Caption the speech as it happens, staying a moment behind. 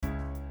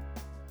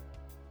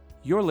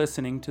You're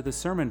listening to the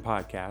Sermon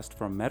Podcast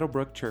from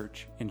Meadowbrook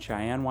Church in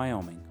Cheyenne,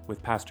 Wyoming,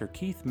 with Pastor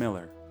Keith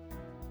Miller.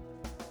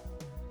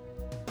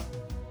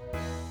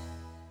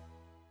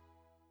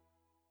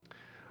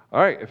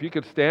 All right, if you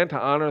could stand to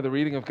honor the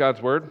reading of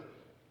God's Word.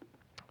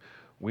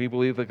 We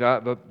believe that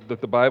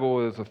the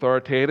Bible is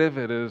authoritative.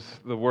 It is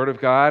the Word of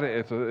God.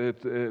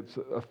 It's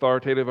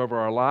authoritative over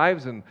our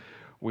lives, and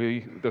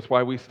that's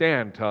why we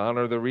stand to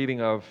honor the reading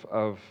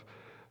of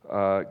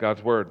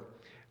God's Word.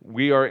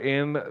 We are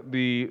in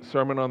the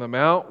Sermon on the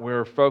Mount.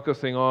 We're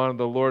focusing on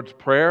the Lord's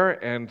Prayer,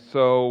 and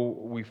so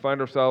we find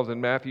ourselves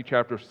in Matthew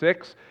chapter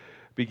 6,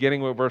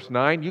 beginning with verse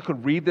 9. You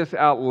could read this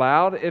out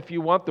loud if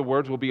you want. The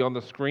words will be on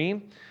the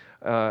screen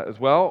as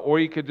well, or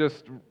you could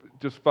just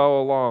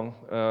follow along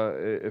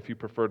if you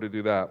prefer to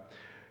do that.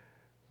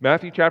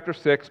 Matthew chapter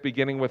 6,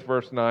 beginning with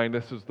verse 9,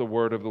 this is the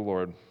word of the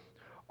Lord.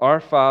 Our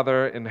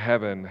Father in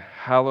heaven,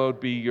 hallowed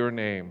be your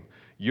name.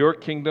 Your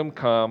kingdom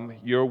come,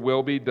 your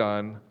will be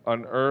done,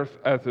 on earth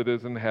as it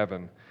is in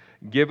heaven.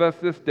 Give us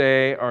this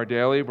day our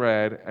daily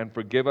bread, and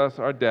forgive us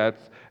our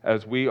debts,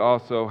 as we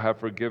also have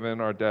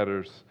forgiven our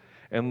debtors.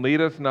 And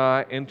lead us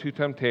not into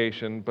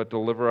temptation, but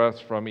deliver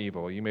us from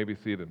evil. You may be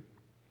seated.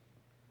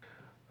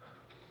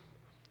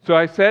 So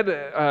I said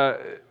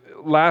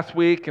last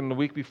week and the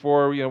week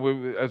before,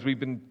 as we've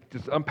been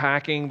just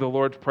unpacking the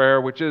Lord's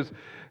Prayer, which is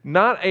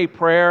not a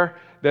prayer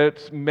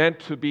that's meant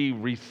to be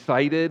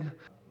recited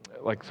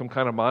like some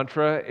kind of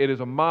mantra. It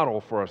is a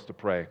model for us to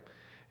pray.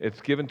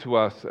 It's given to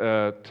us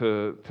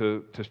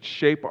to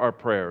shape our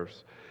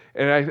prayers.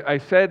 And I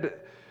said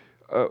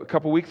a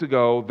couple weeks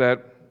ago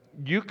that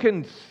you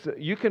can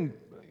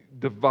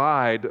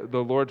divide the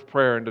Lord's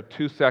Prayer into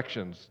two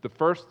sections. The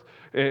first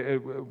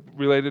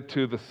related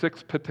to the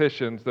 6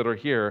 petitions that are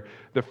here.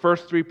 The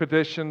first 3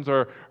 petitions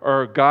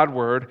are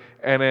Godward,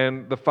 and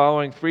then the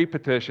following 3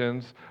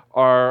 petitions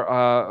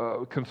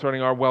are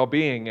concerning our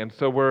well-being. And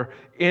so we're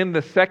in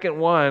the second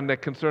one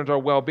that concerns our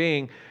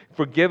well-being.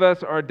 Forgive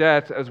us our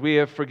debts as we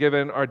have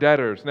forgiven our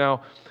debtors.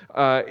 Now,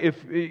 if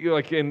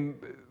like in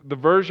the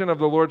version of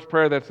the Lord's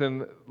Prayer that's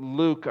in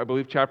Luke, I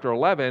believe chapter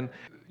 11,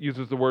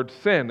 uses the word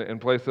sin in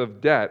place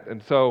of debt.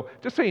 And so,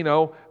 just so you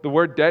know, the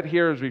word debt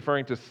here is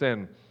referring to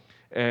sin.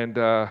 And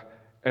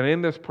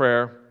in this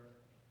prayer,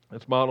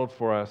 it's modeled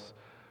for us,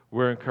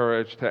 we're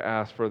encouraged to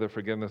ask for the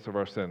forgiveness of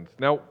our sins.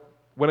 Now,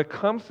 when it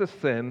comes to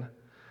sin,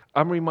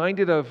 I'm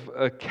reminded of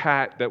a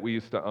cat that we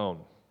used to own.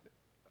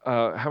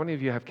 How many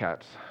of you have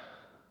cats?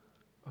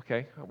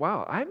 Okay,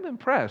 wow, I'm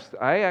impressed.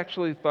 I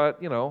actually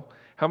thought,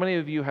 how many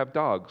of you have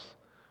dogs?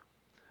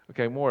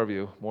 Okay, more of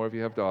you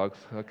have dogs.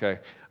 Okay.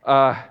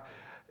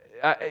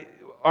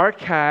 Our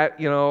cat,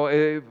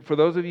 for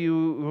those of you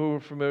who are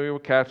familiar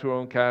with cats, who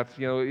own cats,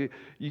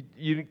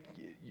 you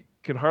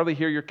can hardly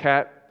hear your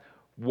cat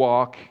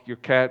walk. Your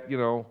cat,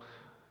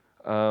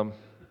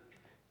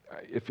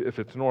 if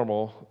it's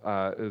normal,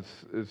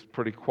 is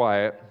pretty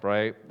quiet,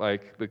 right?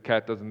 Like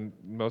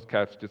most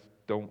cats just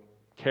don't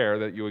care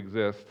that you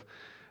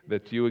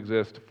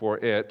exist for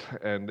it,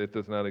 and it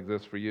does not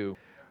exist for you.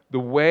 The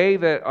way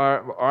that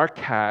our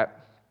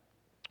cat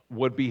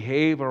would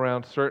behave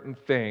around certain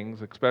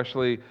things,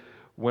 especially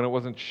when it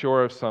wasn't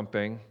sure of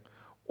something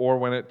or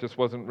when it just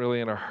wasn't really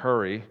in a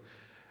hurry,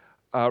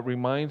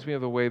 reminds me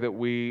of the way that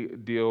we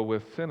deal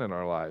with sin in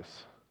our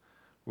lives.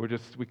 We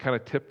kind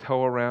of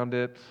tiptoe around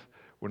it.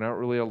 We're not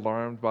really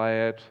alarmed by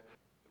it.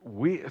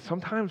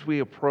 Sometimes we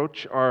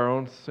approach our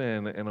own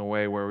sin in a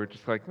way where we're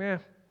just like,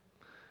 it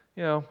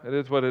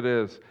is what it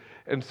is.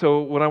 And so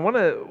what I want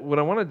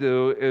to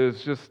do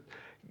is just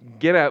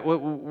get at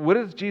what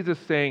is Jesus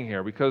saying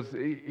here? Because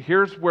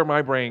here's where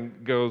my brain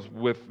goes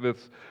with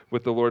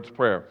the Lord's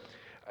Prayer.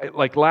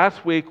 Like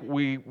last week,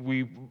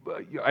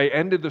 I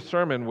ended the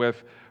sermon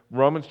with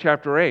Romans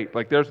chapter 8.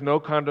 Like there's no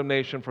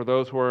condemnation for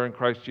those who are in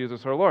Christ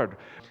Jesus our Lord.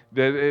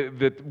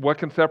 That what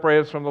can separate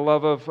us from the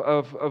love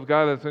of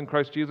God that's in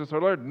Christ Jesus our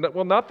Lord?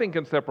 Well, nothing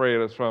can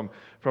separate us from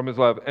His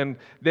love. And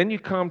then you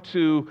come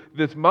to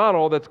this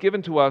model that's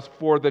given to us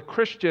for the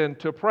Christian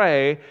to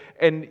pray,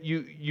 and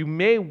you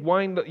may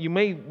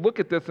look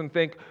at this and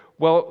think,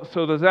 well,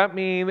 so does that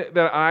mean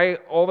that I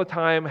all the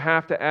time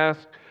have to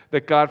ask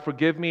that God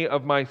forgive me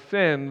of my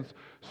sins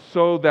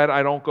so that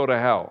I don't go to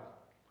hell,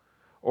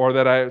 or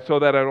so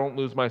that I don't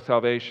lose my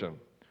salvation?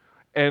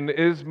 And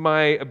is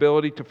my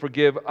ability to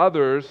forgive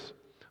others,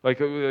 like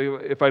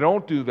if I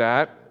don't do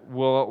that,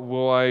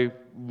 will I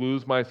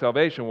lose my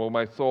salvation? Will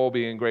my soul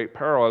be in great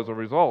peril as a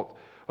result?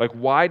 Like,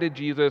 why did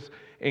Jesus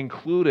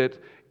include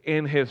it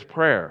in His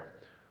prayer?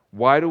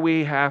 Why are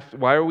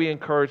we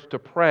encouraged to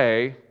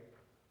pray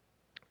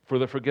for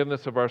the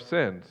forgiveness of our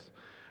sins?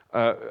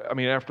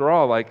 After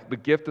all, like the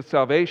gift of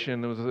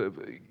salvation was,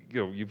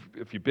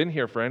 if you've been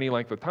here for any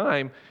length of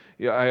time,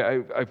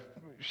 I've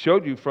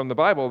showed you from the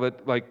Bible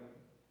that like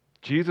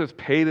Jesus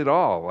paid it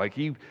all. Like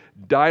He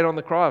died on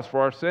the cross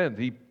for our sins.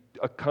 He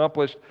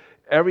accomplished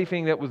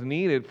everything that was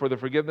needed for the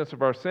forgiveness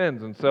of our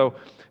sins. And so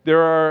there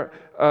are,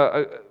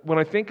 when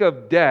I think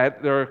of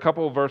debt, there are a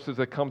couple of verses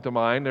that come to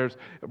mind. There's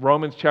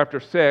Romans chapter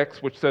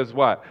 6, which says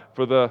what?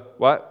 For the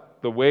what?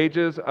 The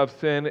wages of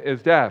sin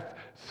is death.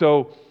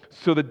 So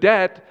the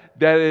debt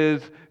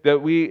that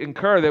we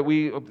incur, that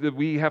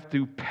we have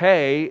to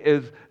pay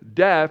is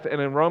death.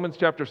 And in Romans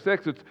chapter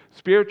 6, it's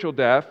spiritual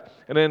death.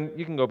 And then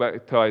you can go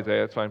back to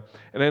Isaiah, it's fine.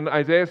 And then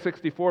Isaiah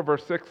 64,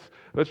 verse 6,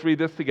 let's read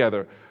this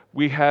together.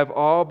 We have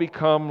all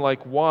become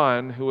like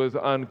one who is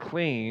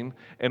unclean,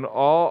 and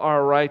all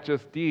our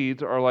righteous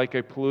deeds are like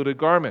a polluted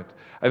garment.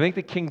 I think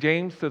the King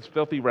James says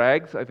filthy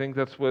rags. I think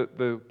that's what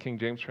the King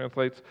James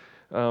translates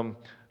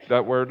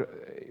that word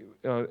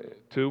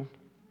to,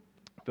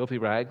 filthy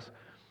rags.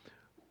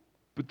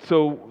 But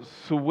so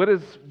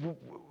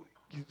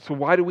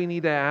why do we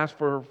need to ask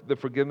for the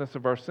forgiveness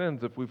of our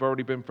sins if we've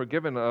already been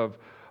forgiven of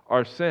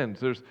our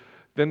sins?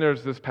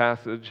 There's this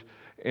passage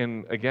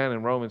in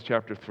Romans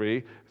chapter 3.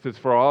 It says,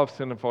 for all have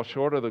sinned and fall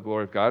short of the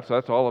glory of God. So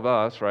that's all of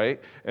us, right?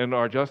 And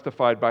are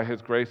justified by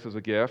His grace as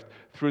a gift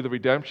through the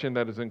redemption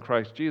that is in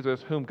Christ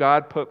Jesus, whom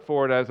God put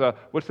forward as a,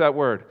 what's that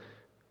word?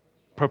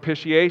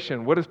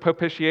 Propitiation. What does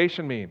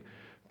propitiation mean?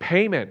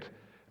 Payment.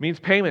 It means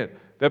payment.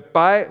 That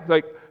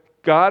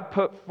God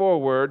put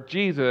forward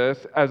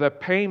Jesus as a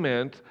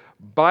payment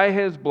by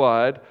His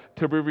blood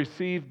to be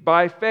received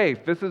by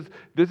faith.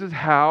 This is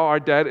how our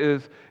debt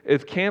is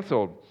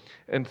canceled.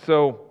 And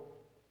so,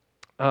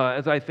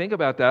 as I think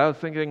about that, I was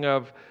thinking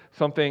of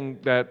something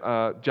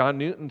that John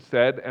Newton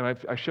said, and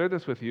I shared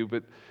this with you,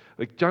 but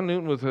John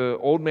Newton was an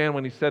old man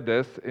when he said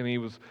this, and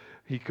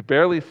he could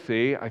barely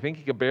see. I think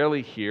he could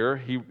barely hear.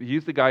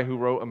 He's the guy who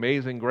wrote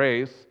Amazing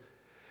Grace.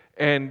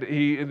 And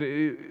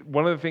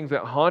one of the things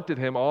that haunted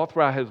him all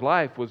throughout his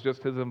life was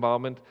just his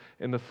involvement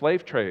in the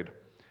slave trade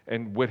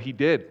and what he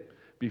did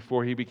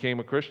before he became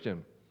a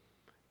Christian.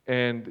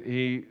 And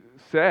he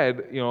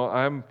said,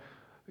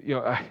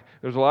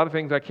 there's a lot of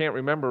things I can't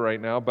remember right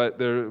now, but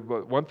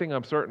one thing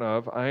I'm certain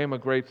of, I am a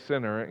great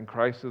sinner and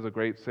Christ is a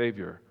great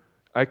Savior.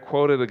 I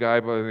quoted a guy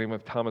by the name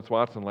of Thomas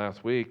Watson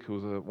last week, who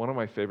was one of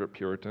my favorite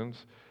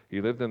Puritans. He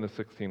lived in the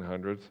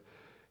 1600s.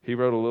 He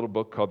wrote a little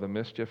book called The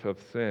Mischief of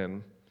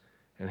Sin,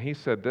 and he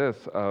said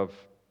this of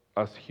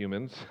us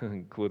humans,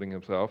 including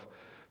himself,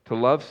 to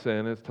love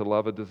sin is to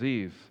love a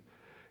disease.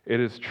 It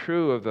is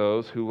true of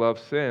those who love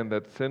sin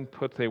that sin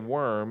puts a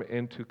worm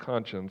into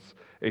conscience,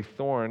 a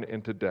thorn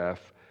into death.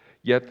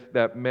 Yet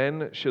that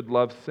men should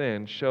love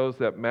sin shows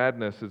that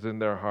madness is in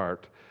their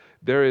heart.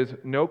 There is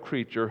no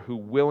creature who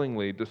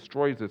willingly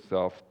destroys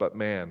itself but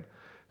man.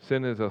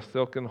 Sin is a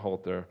silken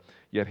halter,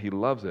 yet he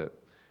loves it.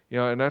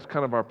 And that's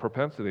kind of our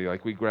propensity.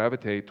 We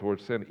gravitate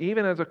towards sin.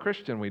 Even as a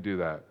Christian, we do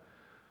that.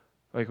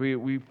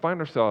 We find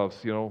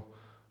ourselves,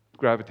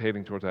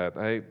 gravitating towards that.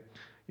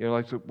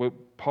 Like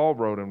what Paul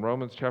wrote in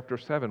Romans chapter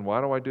 7.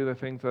 Why do I do the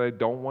things that I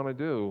don't want to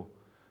do?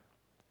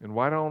 And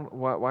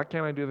why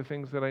can't I do the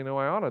things that I know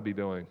I ought to be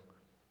doing?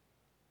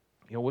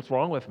 What's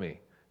wrong with me?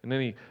 And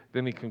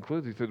then he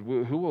concludes. He said,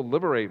 "Who will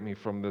liberate me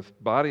from this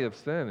body of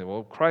sin?" And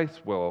well,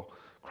 Christ will.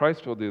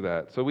 Christ will do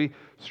that. So we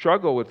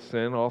struggle with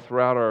sin all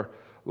throughout our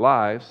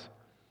lives.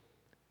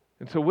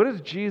 And so, what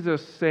is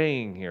Jesus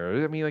saying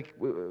here?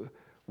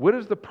 What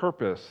is the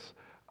purpose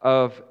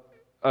of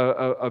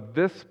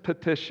this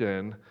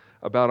petition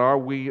about our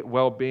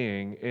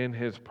well-being in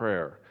His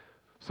prayer?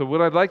 So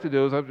what I'd like to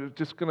do is I'm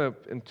just going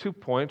to, in 2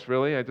 points,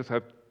 really, I just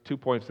have 2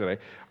 points today,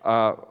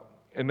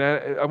 and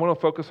that I want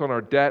to focus on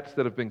our debts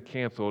that have been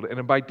canceled.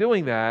 And by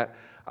doing that,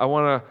 I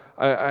want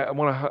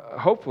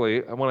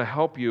to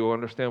help you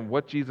understand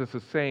what Jesus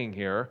is saying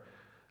here,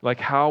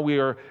 how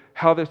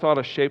this ought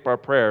to shape our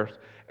prayers,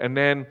 and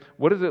then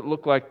what does it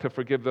look like to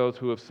forgive those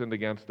who have sinned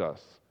against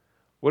us?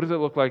 What does it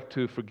look like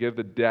to forgive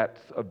the debts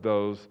of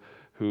those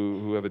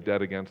who have a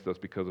debt against us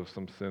because of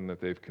some sin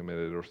that they've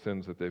committed or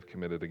sins that they've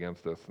committed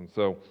against us? And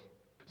so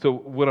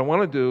what I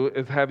want to do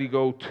is have you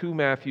go to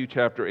Matthew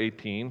chapter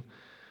 18,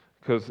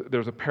 because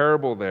there's a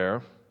parable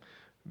there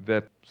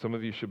that some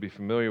of you should be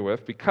familiar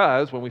with,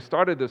 because when we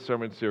started this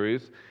sermon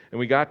series and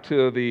we got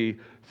to the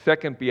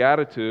second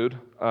beatitude,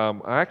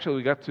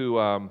 we got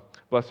to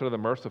Blessed are the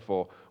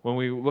merciful. When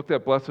we looked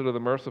at Blessed are the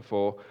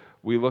merciful,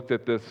 we looked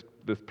at this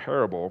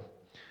parable.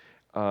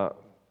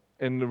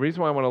 And the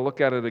reason why I want to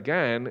look at it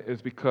again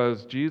is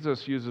because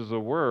Jesus uses a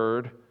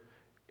word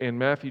in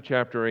Matthew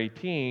chapter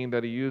 18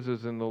 that He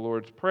uses in the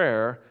Lord's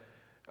Prayer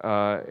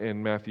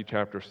in Matthew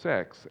chapter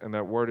 6, and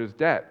that word is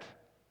debt.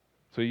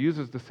 So He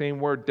uses the same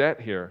word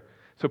debt here.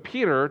 So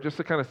Peter, just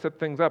to kind of set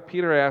things up,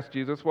 Peter asked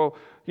Jesus, well,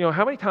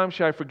 how many times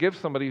should I forgive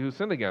somebody who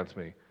sinned against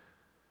me?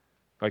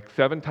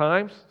 7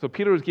 times? So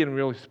Peter was getting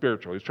really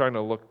spiritual. He's trying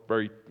to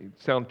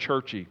sound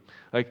churchy.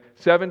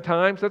 7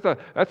 times?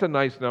 That's a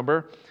nice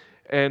number.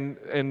 And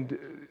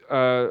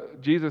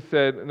Jesus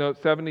said, no,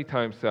 70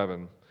 times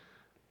 7.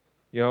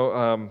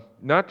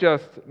 Not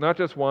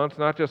just once,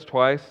 not just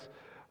twice,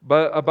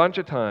 but a bunch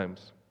of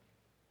times.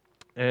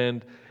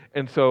 And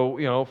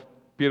so,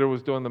 Peter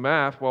was doing the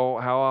math. Well,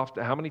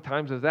 how many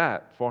times is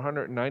that?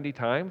 490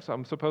 times?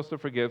 I'm supposed to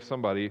forgive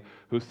somebody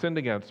who sinned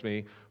against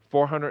me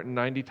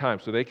 490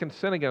 times. So they can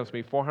sin against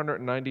me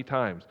 490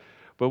 times.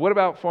 But what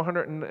about the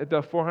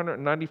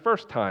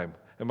 491st time?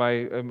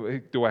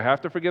 Do I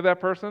have to forgive that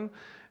person?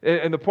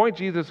 And the point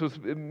Jesus was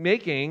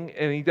making,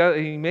 and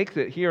he makes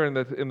it here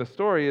in the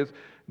story, is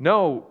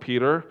no,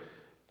 Peter,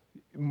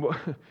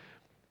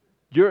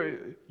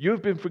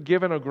 you've been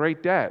forgiven a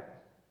great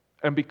debt,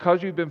 and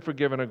because you've been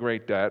forgiven a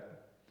great debt,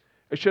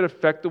 it should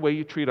affect the way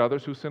you treat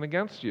others who sin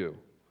against you.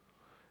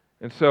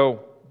 And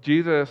so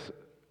Jesus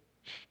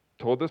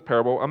told this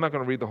parable. I'm not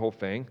going to read the whole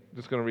thing. I'm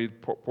just going to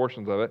read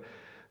portions of it.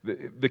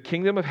 The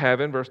kingdom of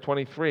heaven, verse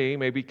 23,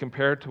 may be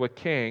compared to a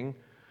king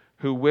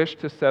who wished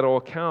to settle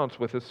accounts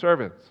with his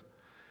servants.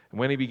 And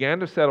when he began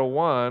to settle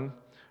one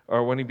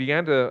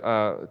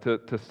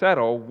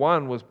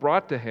was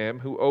brought to him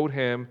who owed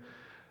him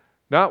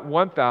not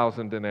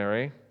 1,000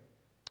 denarii,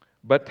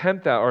 but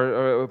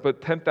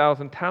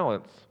 10,000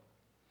 talents.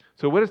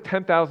 So what is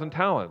 10,000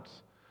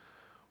 talents?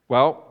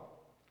 Well,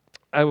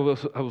 I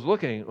was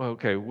looking.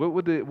 Okay, what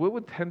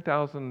would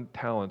 10,000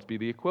 talents be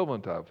the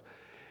equivalent of?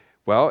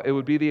 Well, it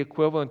would be the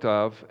equivalent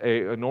of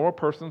a normal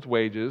person's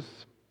wages,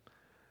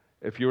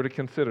 if you were to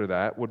consider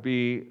that, would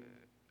be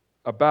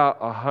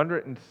about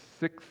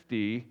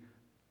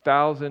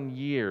 160,000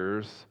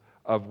 years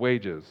of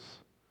wages.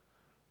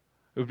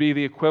 It would be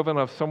the equivalent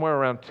of somewhere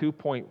around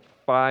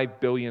 $2.5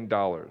 billion.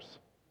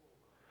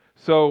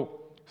 So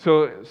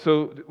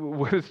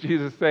what is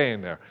Jesus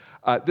saying there?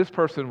 This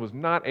person was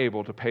not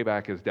able to pay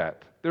back his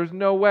debt. There's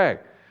no way.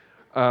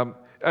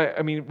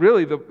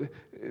 Really,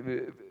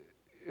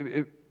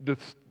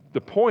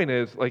 the point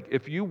is, like,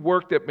 if you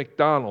worked at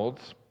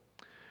McDonald's,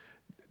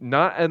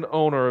 not an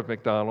owner of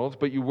McDonald's,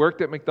 but you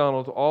worked at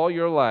McDonald's all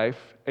your life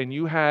and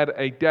you had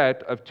a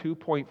debt of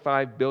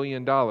 $2.5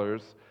 billion,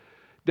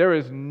 there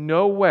is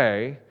no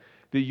way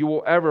that you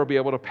will ever be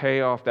able to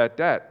pay off that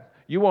debt.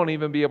 You won't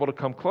even be able to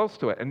come close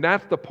to it. And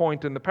that's the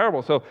point in the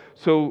parable.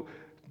 So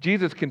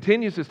Jesus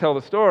continues to tell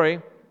the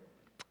story.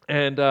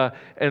 And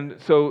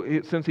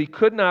so since he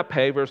could not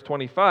pay, verse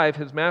 25,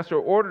 his master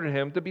ordered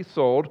him to be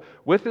sold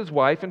with his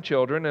wife and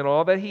children and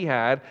all that he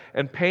had,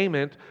 and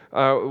payment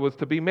was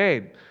to be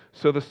made.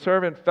 So the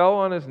servant fell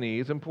on his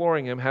knees,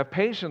 imploring him, "Have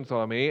patience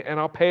on me, and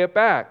I'll pay it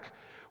back."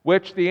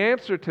 Which the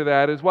answer to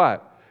that is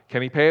what?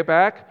 Can he pay it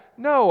back?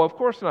 No, of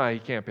course not. He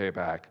can't pay it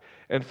back.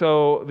 And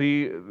so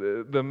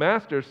the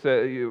master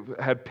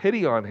had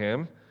pity on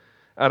him.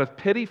 Out of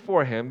pity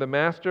for him, the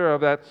master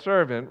of that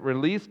servant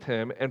released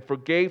him and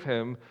forgave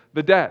him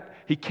the debt.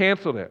 He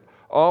canceled it,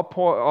 all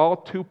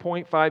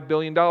 $2.5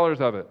 billion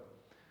of it.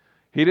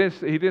 He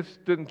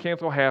just didn't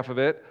cancel half of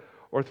it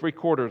or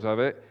 3/4 of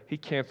it. He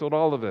canceled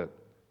all of it.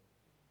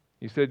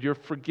 He said, "You're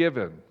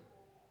forgiven."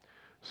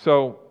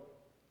 So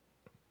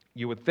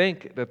you would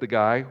think that the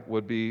guy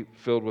would be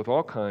filled with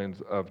all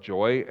kinds of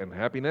joy and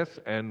happiness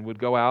and would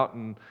go out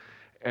and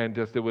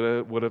just it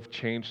would have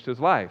changed his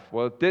life.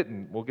 Well, it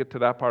didn't. We'll get to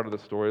that part of the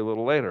story a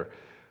little later.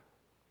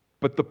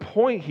 But the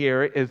point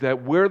here is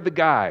that we're the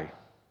guy.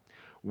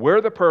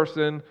 We're the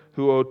person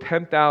who owed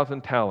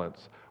 10,000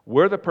 talents.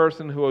 We're the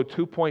person who owed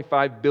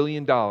 $2.5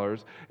 billion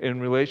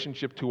in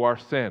relationship to our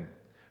sin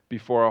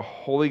before a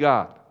holy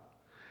God.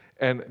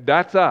 And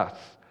that's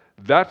us.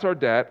 That's our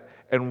debt.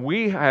 And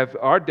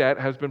our debt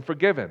has been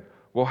forgiven.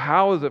 Well,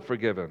 how is it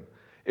forgiven?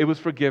 It was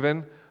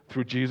forgiven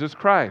through Jesus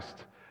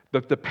Christ.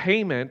 The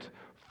payment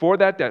for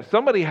that debt.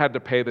 Somebody had to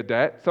pay the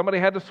debt. Somebody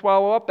had to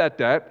swallow up that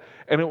debt,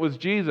 and it was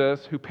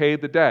Jesus who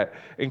paid the debt.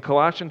 In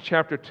Colossians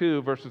chapter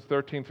 2, verses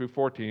 13 through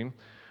 14,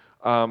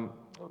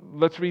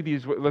 let's read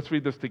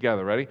this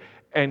together. Ready?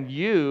 "And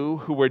you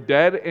who were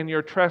dead in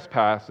your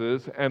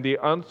trespasses and the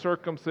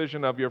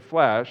uncircumcision of your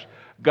flesh,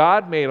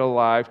 God made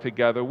alive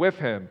together with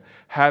him,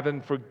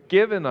 having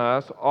forgiven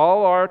us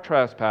all our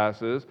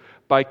trespasses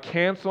by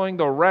canceling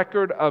the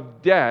record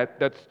of debt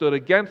that stood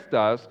against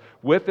us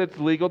with its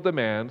legal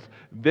demands.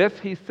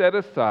 This he set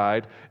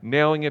aside,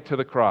 nailing it to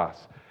the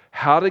cross."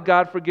 How did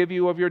God forgive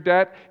you of your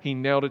debt? He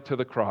nailed it to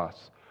the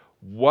cross.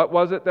 What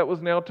was it that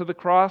was nailed to the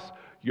cross?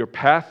 Your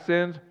past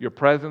sins, your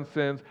present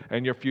sins,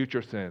 and your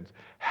future sins.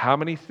 How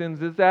many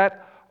sins is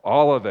that?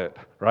 All of it,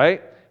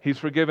 right? He's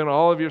forgiven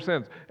all of your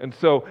sins. And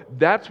so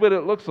that's what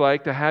it looks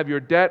like to have your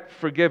debt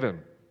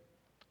forgiven.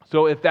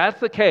 So if that's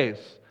the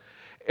case,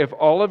 if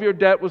all of your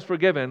debt was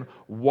forgiven,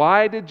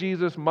 why did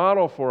Jesus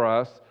model for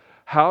us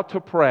how to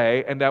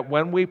pray, and that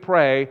when we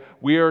pray,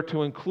 we are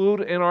to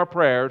include in our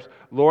prayers,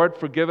 "Lord,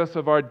 forgive us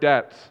of our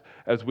debts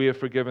as we have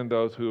forgiven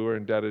those who are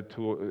indebted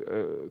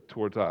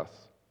towards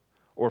us,"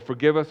 or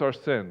 "Forgive us our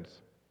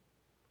sins"?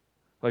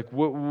 Like,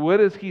 what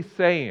is he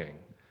saying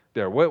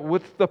there?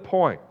 What's the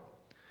point?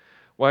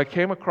 Well, I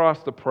came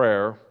across the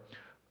prayer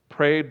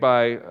prayed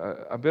by,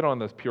 I've been on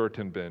this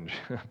Puritan binge.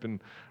 I've been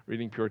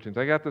reading Puritans.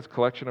 I got this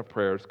collection of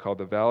prayers called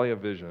the Valley of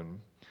Vision,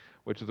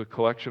 which is a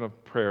collection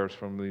of prayers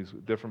from these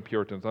different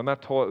Puritans. I'm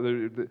not told,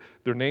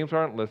 their names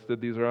aren't listed.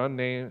 These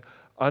are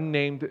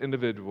unnamed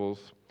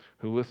individuals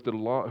who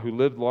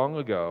lived long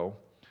ago,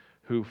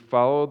 who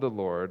followed the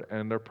Lord,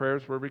 and their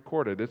prayers were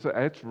recorded.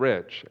 It's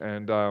rich,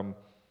 and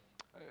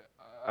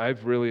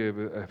I've really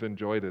have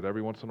enjoyed it.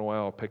 Every once in a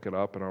while, I'll pick it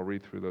up and I'll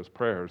read through those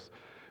prayers.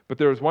 But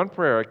there was one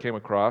prayer I came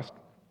across,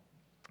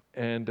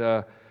 and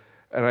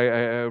And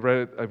I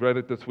read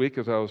it this week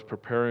as I was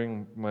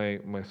preparing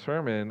my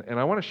sermon, and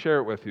I want to share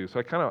it with you.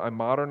 So I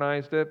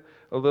modernized it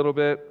a little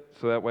bit,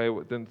 so that way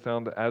it didn't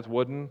sound as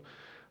wooden.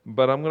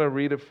 But I'm going to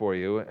read it for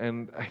you.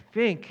 And I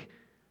think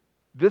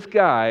this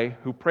guy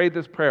who prayed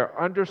this prayer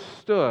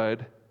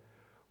understood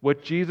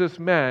what Jesus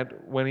meant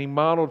when he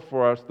modeled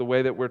for us the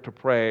way that we're to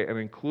pray and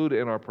include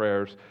in our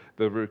prayers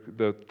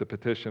the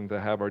petition to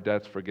have our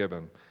debts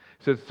forgiven.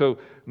 He says, so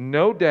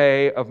no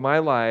day of my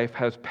life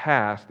has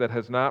passed that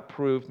has not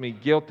proved me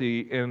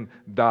guilty in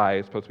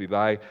it's supposed to be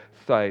thy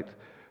sight.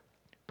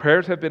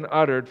 Prayers have been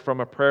uttered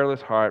from a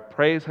prayerless heart.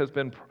 Praise has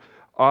been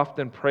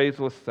often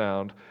praiseless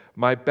sound.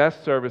 My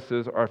best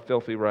services are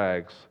filthy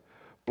rags.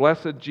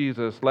 Blessed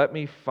Jesus, let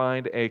me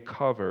find a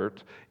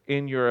covert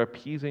in your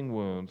appeasing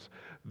wounds.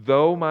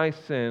 Though my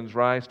sins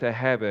rise to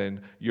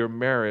heaven, your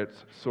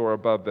merits soar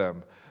above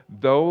them.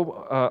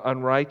 Though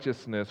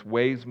unrighteousness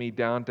weighs me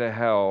down to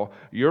hell,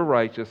 your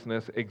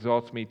righteousness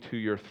exalts me to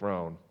your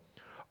throne.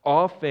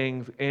 All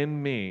things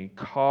in me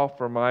call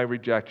for my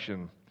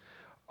rejection.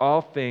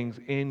 All things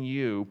in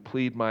you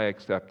plead my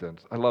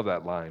acceptance. I love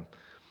that line.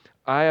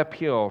 I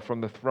appeal from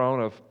the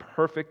throne of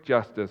perfect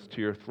justice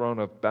to your throne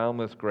of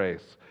boundless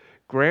grace.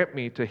 Grant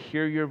me to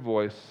hear your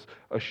voice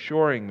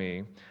assuring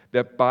me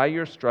that by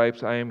your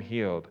stripes I am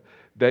healed,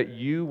 that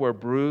you were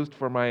bruised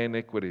for my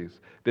iniquities,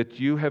 that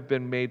you have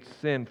been made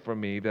sin for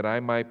me, that I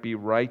might be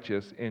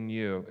righteous in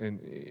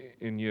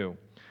you.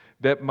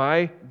 That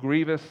my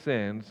grievous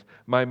sins,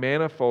 my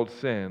manifold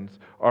sins,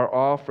 are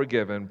all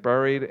forgiven,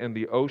 buried in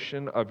the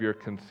ocean of your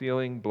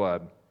concealing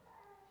blood.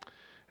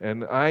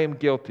 And I am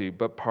guilty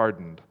but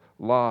pardoned,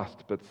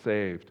 lost but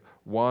saved,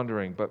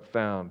 wandering but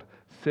found,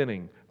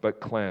 sinning but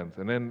cleansed.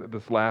 And then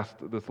this last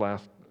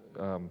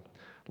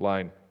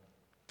line.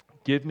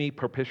 Give me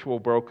perpetual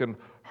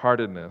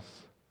brokenheartedness.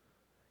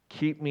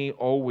 Keep me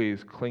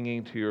always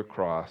clinging to your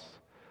cross.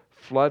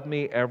 Flood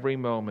me every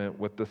moment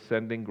with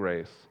descending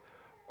grace.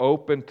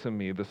 Open to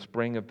me the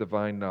spring of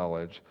divine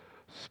knowledge,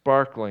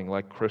 sparkling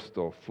like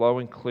crystal,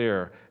 flowing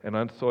clear and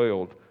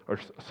unsoiled or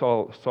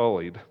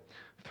sullied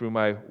through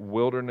my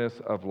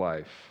wilderness of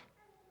life.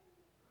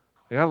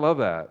 I love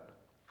that.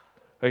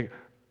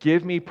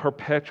 Give me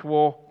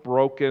perpetual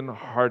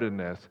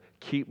brokenheartedness.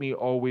 Keep me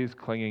always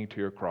clinging to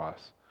your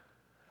cross.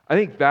 I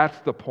think that's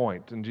the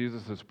point in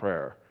Jesus'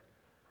 prayer.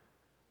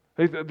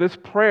 This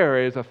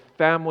prayer is a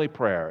family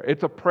prayer.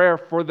 It's a prayer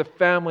for the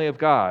family of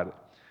God.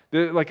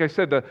 Like I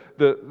said, the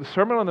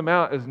Sermon on the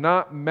Mount is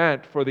not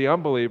meant for the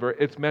unbeliever,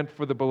 it's meant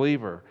for the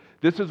believer.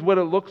 This is what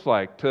it looks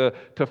like to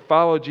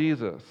follow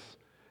Jesus.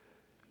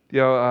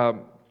 I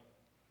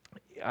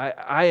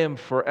am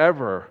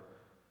forever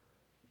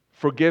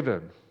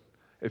forgiven.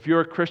 If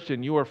you're a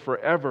Christian, you are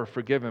forever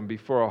forgiven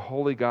before a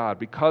holy God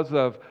because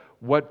of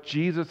what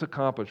Jesus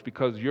accomplished,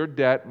 because your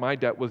debt, my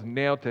debt, was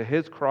nailed to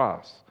his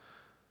cross.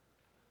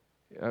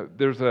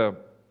 There's a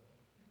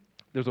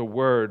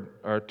word,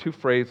 or two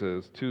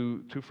phrases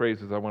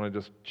I want to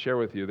just share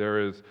with you.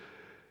 There is,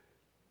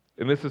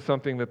 and this is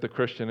something that the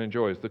Christian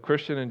enjoys. The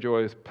Christian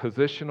enjoys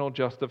positional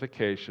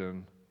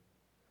justification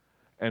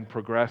and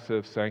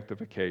progressive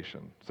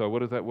sanctification. So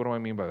what do I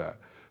mean by that?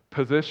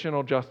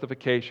 Positional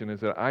justification is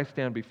that I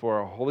stand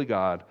before a holy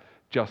God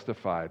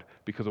justified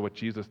because of what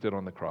Jesus did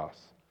on the cross.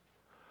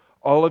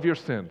 All of your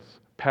sins,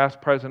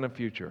 past, present, and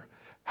future,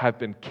 have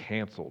been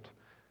canceled.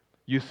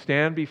 You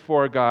stand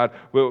before God.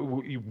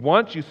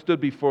 Once you stood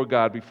before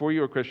God, before you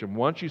were a Christian,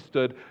 once you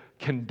stood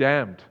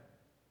condemned,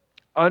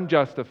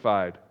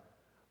 unjustified,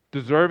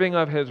 deserving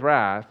of his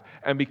wrath,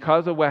 and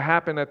because of what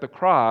happened at the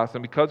cross,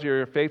 and because of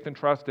your faith and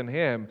trust in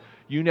him,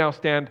 you now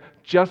stand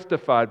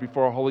justified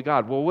before a holy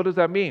God. Well, what does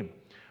that mean?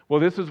 Well,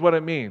 this is what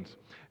it means.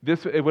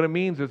 What it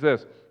means is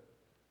this,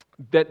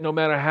 that no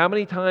matter how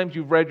many times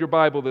you've read your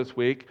Bible this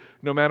week,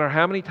 no matter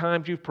how many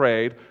times you've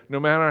prayed, no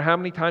matter how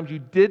many times you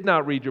did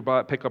not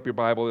pick up your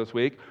Bible this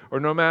week, or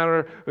no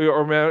matter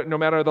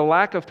the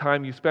lack of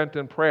time you spent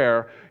in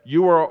prayer,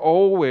 you are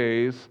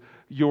always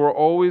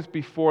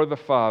before the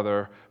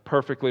Father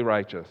perfectly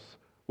righteous.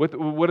 What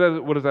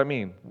does that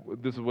mean?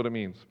 This is what it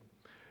means.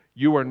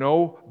 You are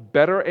no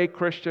better a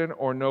Christian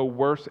or no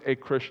worse a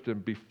Christian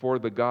before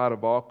the God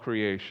of all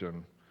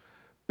creation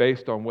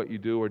based on what you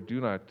do or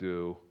do not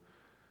do,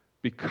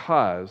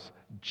 because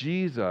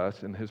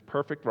Jesus in his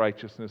perfect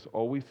righteousness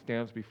always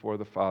stands before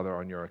the Father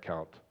on your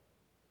account.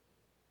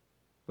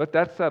 Let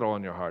that settle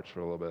in your hearts for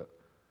a little bit.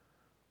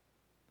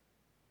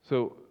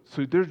 So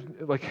there's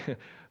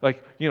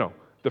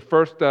the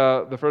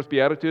first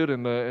beatitude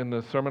in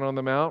the Sermon on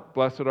the Mount,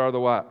 blessed are the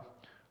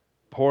what?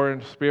 Poor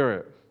in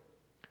spirit.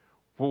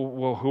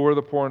 Well, who are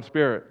the poor in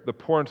spirit? The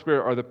poor in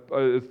spirit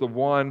is the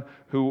one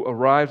who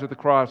arrives at the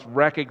cross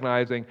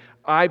recognizing,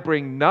 I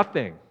bring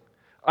nothing.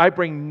 I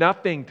bring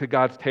nothing to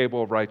God's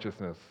table of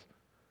righteousness.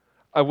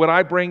 What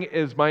I bring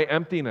is my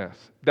emptiness.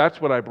 That's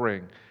what I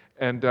bring.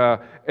 And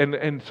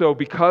so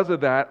because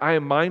of that, I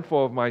am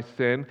mindful of my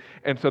sin.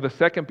 And so the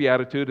second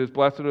beatitude is,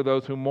 blessed are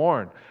those who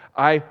mourn.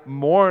 I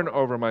mourn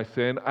over my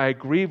sin. I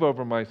grieve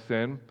over my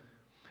sin.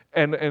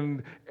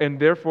 And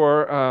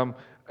therefore,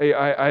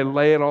 I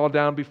lay it all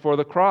down before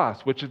the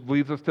cross, which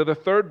leads us to the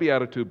third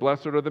beatitude.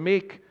 Blessed are the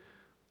meek.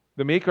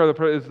 The meek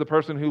is the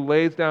person who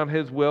lays down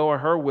his will or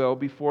her will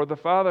before the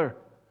Father,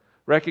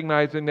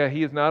 recognizing that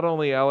he is not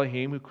only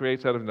Elohim, who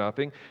creates out of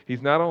nothing.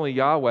 He's not only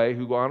Yahweh,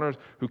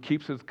 who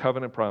keeps his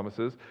covenant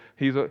promises.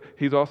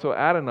 He's also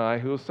Adonai,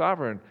 who is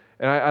sovereign.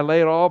 And I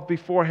lay it all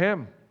before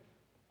him.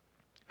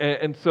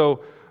 And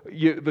so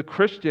the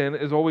Christian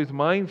is always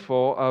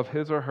mindful of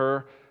his or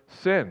her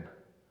sin.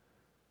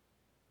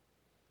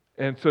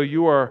 And so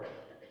you are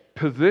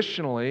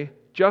positionally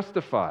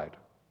justified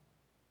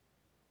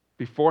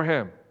before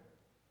him.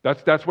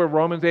 That's where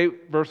Romans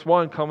 8 verse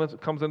 1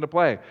 comes into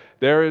play.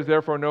 There is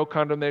therefore no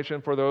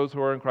condemnation for those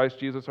who are in Christ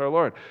Jesus our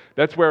Lord.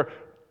 That's where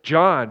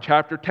John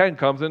chapter 10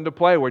 comes into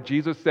play, where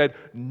Jesus said,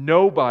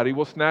 nobody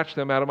will snatch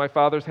them out of my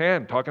Father's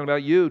hand. Talking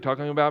about you,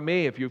 talking about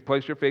me, if you've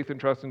placed your faith and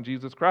trust in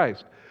Jesus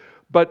Christ.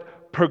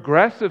 But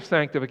progressive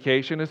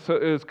sanctification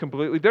is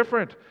completely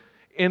different.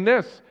 In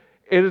this,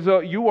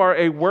 you are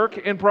a work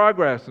in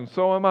progress, and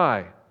so am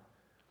I.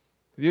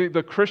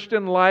 The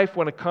Christian life,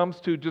 when it comes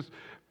to just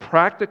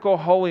practical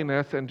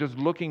holiness and just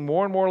looking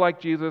more and more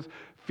like Jesus,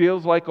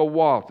 feels like a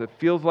waltz. It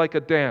feels like a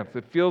dance.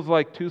 It feels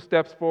like 2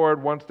 steps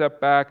forward, 1 step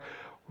back,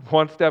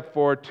 1 step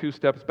forward, 2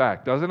 steps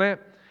back, doesn't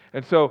it?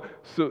 And so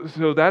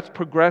that's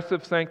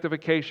progressive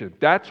sanctification.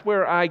 That's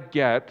where I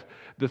get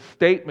the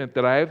statement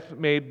that I've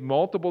made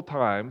multiple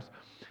times,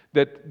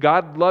 that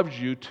God loves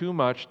you too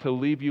much to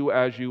leave you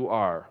as you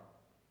are.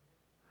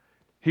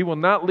 He will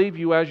not leave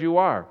you as you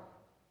are.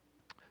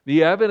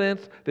 The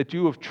evidence that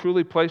you have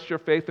truly placed your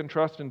faith and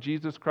trust in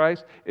Jesus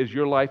Christ is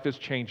your life is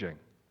changing.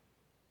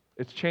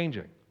 It's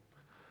changing.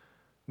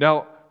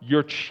 Now,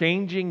 your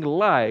changing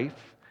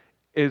life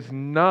is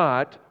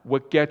not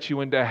what gets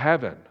you into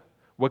heaven.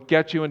 What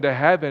gets you into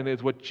heaven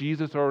is what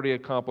Jesus already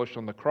accomplished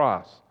on the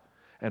cross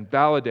and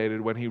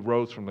validated when he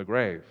rose from the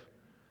grave.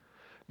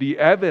 The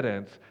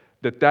evidence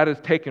that has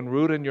taken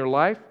root in your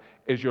life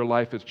is your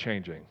life is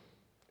changing.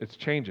 It's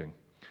changing.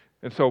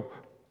 And so,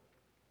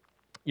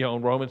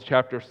 in Romans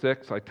chapter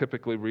 6, I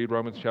typically read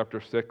Romans chapter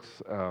 6,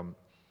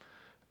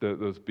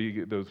 those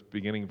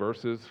beginning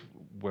verses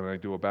when I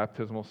do a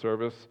baptismal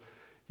service.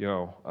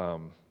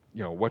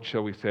 What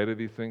shall we say to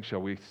these things?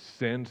 Shall we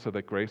sin so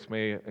that grace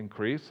may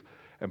increase?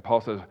 And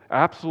Paul says,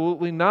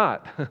 absolutely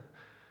not.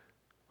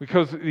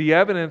 Because the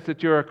evidence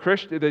that you're a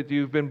Christian, that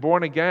you've been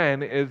born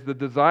again, is the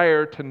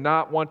desire to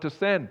not want to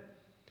sin.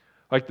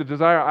 Like the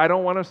desire, I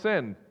don't want to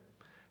sin.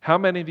 How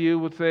many of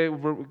you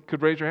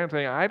could raise your hand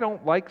saying, I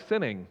don't like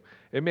sinning.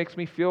 It makes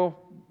me feel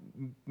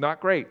not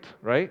great,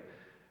 right?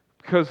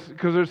 Because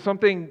there's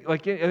something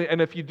like,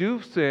 and if you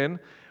do sin,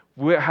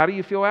 how do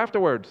you feel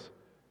afterwards?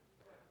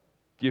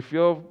 Do you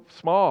feel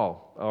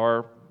small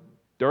or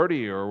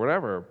dirty or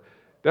whatever?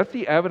 That's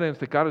the evidence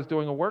that God is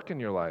doing a work in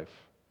your life.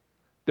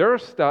 There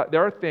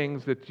are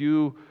things that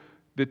you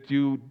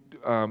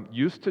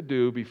used to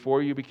do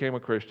before you became a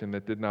Christian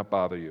that did not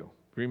bother you.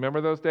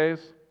 Remember those days?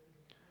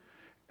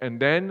 And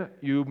then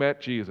you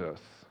met Jesus.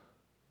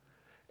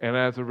 And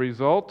as a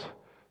result,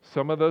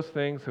 some of those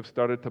things have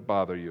started to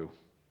bother you.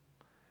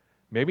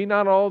 Maybe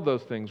not all of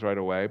those things right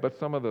away, but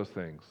some of those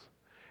things.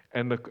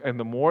 And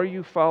the more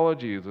you follow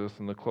Jesus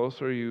and the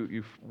closer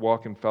you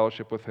walk in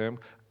fellowship with him,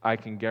 I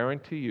can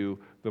guarantee you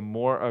the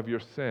more of your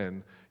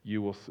sin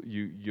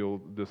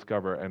you'll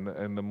discover,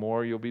 and the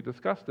more you'll be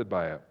disgusted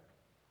by it.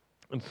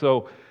 And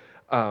so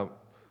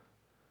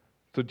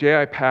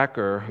J.I.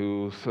 Packer,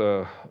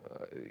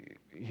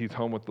 he's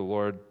home with the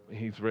Lord.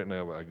 He's written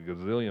a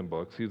gazillion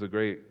books. Was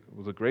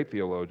a great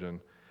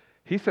theologian.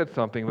 He said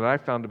something that I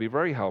found to be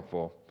very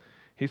helpful.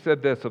 He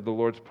said this of the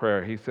Lord's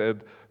Prayer. He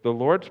said, the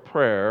Lord's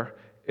Prayer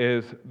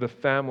is the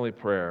family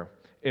prayer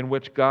in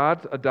which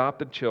God's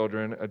adopted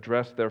children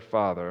address their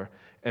Father,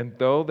 and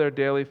though their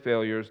daily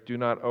failures do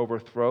not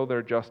overthrow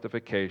their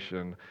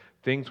justification,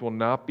 things will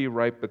not be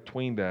right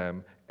between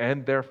them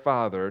and their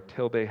Father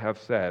till they have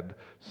said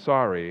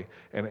sorry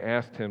and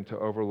asked him to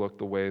overlook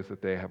the ways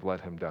that they have let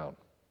him down.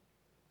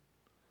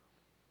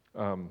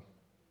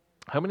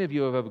 How many of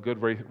you have a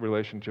good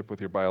relationship with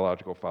your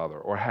biological father,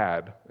 or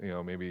had?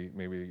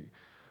 Maybe,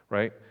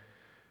 right?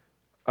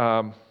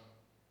 How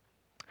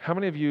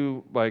many of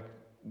you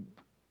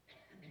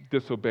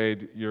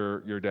disobeyed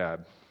your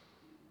dad?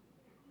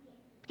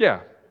 Yeah.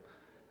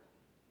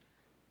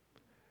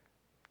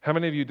 How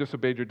many of you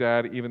disobeyed your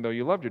dad even though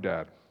you loved your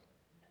dad?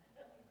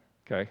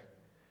 Okay.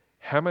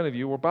 How many of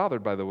you were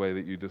bothered by the way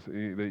that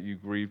you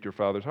grieved your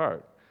father's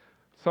heart?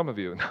 Some of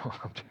you. No,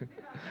 I'm kidding.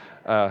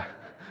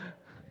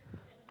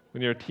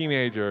 When you're a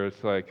teenager,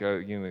 it's like,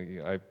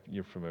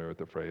 you're familiar with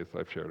the phrase,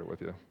 I've shared it with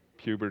you.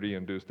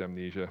 Puberty-induced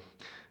amnesia.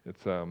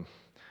 It's,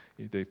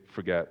 they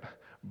forget.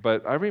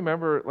 But I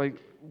remember,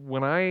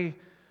 when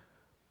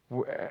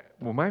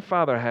my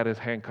father had his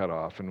hand cut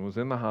off and was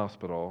in the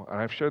hospital,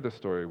 and I've shared this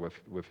story with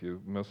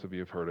you, most of you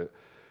have heard it.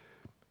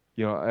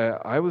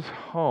 I was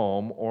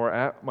home or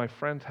at my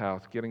friend's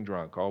house getting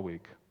drunk all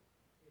week,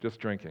 just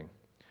drinking.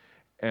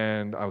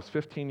 And I was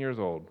 15 years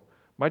old.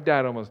 My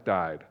dad almost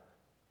died.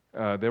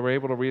 They were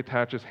able to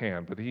reattach his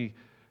hand, but he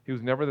He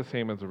was never the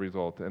same as a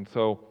result. And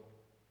so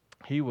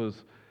he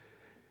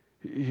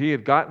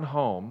had gotten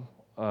home.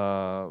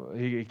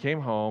 He came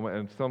home,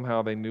 and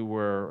somehow they knew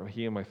where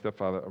he and my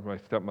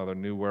stepmother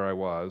knew where I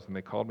was, and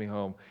they called me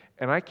home.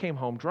 And I came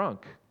home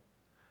drunk,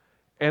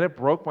 and it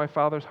broke my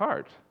father's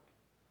heart.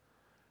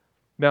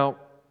 Now,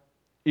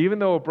 even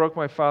though it broke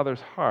my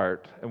father's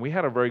heart, and we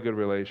had a very good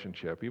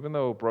relationship, even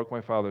though it broke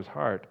my father's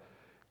heart,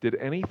 did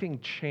anything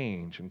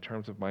change in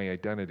terms of my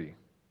identity?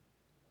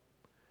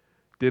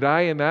 Did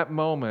I, in that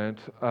moment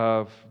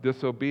of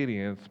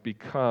disobedience,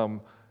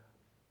 become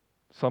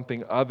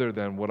something other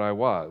than what I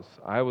was?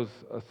 I was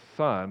a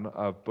son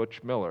of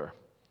Butch Miller.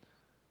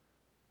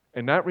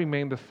 And that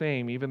remained the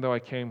same even though I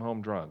came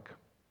home drunk.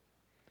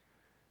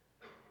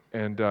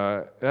 And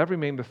that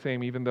remained the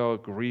same even though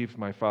it grieved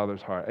my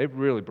father's heart. It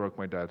really broke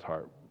my dad's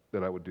heart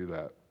that I would do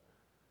that.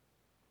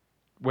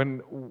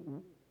 When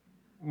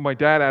my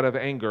dad, out of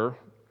anger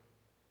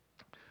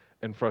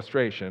and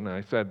frustration,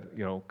 I said,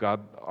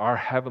 God, our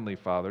Heavenly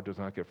Father does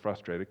not get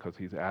frustrated because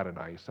He's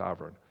Adonai, He's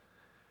sovereign.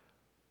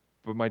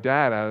 But my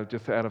dad,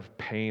 just out of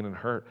pain and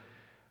hurt,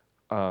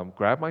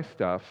 grabbed my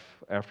stuff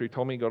after he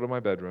told me to go to my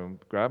bedroom,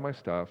 grabbed my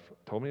stuff,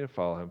 told me to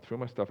follow him, threw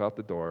my stuff out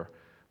the door,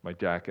 my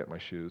jacket, my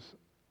shoes,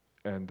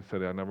 and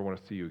said, I never want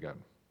to see you again.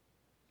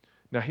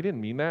 Now, he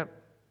didn't mean that,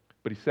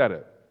 but he said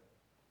it.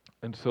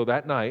 And so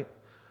that night,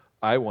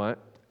 I went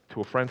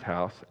to a friend's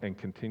house and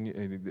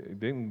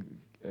continued.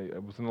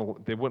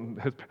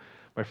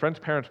 My friend's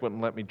parents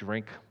wouldn't let me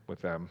drink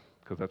with them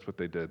because that's what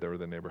they did. They were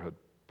the neighborhood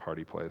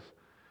party place.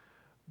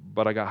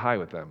 But I got high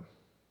with them.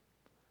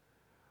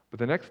 But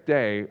the next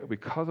day,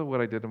 because of what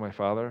I did to my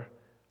father,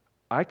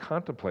 I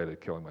contemplated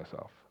killing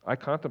myself. I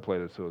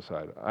contemplated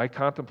suicide. I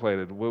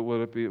contemplated what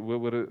would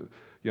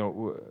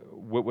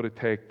it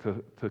take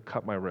to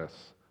cut my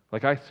wrists.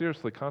 Like, I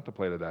seriously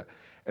contemplated that.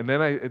 And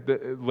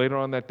then later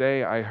on that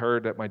day, I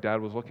heard that my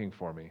dad was looking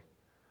for me.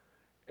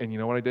 And you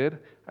know what I did?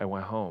 I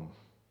went home.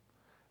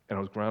 And I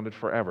was grounded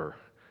forever,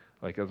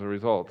 as a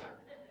result.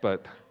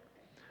 But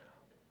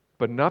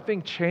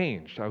nothing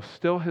changed. I was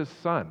still his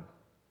son.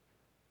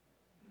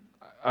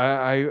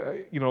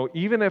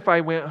 Even if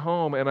I went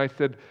home and I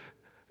said,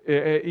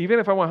 even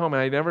if I went home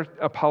and I never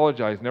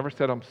apologized, never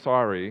said I'm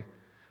sorry,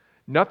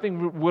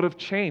 nothing would have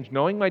changed.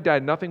 Knowing my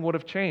dad, nothing would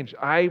have changed.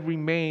 I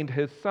remained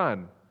his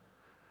son.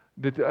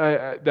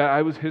 That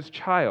I was his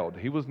child.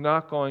 He was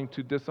not going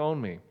to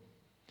disown me.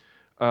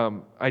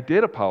 I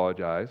did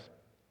apologize,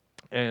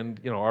 and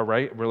our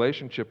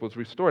relationship was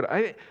restored.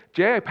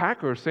 J.I.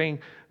 Packer is saying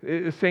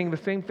the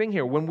same thing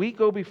here. When we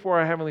go before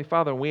our Heavenly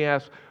Father and we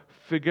ask,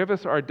 forgive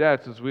us our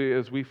debts as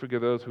we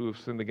forgive those who have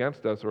sinned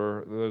against us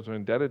or those who are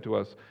indebted to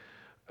us,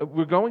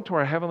 we're going to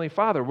our Heavenly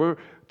Father.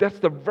 That's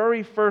the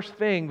very first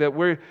thing that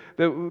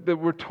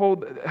we're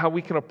told how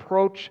we can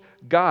approach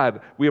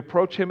God. We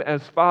approach Him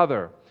as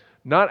Father,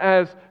 not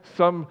as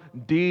some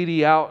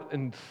deity out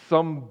in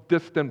some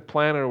distant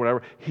planet or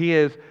whatever. He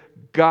is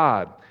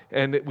God,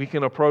 and we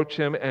can approach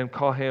Him and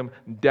call Him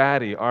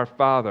Daddy, our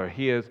Father.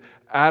 He is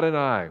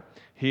Adonai.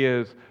 He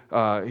is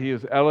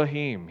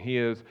Elohim. He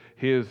is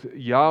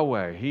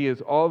Yahweh. He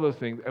is all those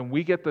things, and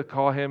we get to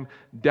call Him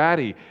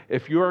Daddy.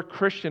 If you're a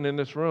Christian in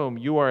this room,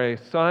 you are a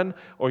son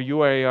or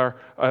you are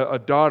a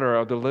daughter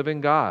of the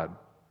living God.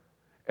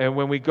 And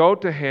when we go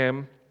to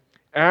Him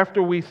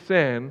after we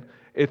sin,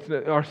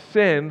 our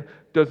sin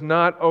does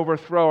not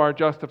overthrow our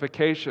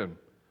justification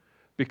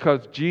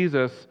because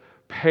Jesus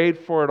paid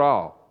for it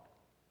all.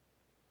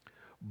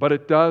 But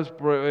it does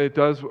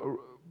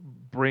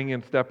bring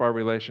in step our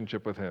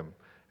relationship with Him.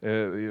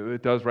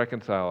 It does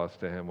reconcile us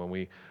to Him when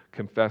we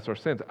confess our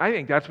sins. I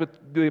think that's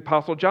what the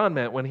Apostle John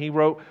meant when he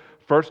wrote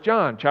 1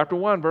 John chapter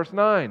 1, verse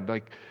 9.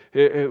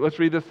 Let's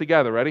read this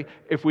together. Ready?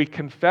 If we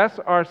confess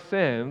our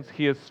sins,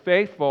 He is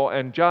faithful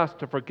and just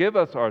to forgive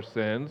us our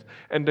sins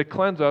and to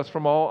cleanse us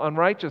from all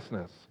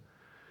unrighteousness.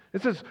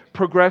 This is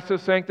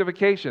progressive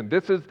sanctification.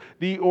 This is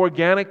the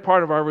organic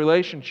part of our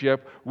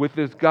relationship with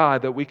this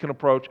God that we can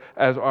approach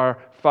as our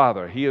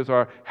Father. He is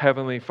our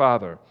Heavenly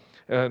Father.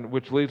 And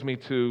which leads me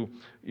to,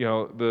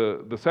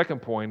 the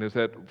second point is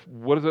that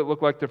what does it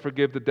look like to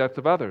forgive the debts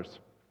of others?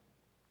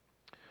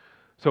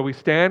 So we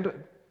stand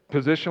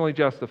positionally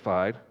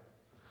justified.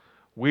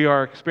 We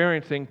are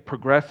experiencing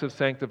progressive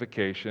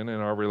sanctification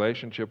in our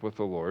relationship with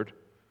the Lord.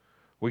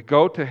 We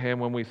go to Him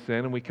when we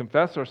sin and we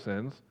confess our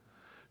sins,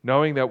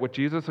 knowing that what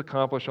Jesus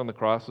accomplished on the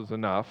cross is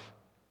enough.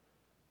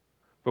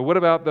 But what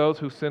about those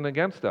who sin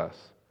against us?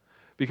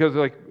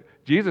 Because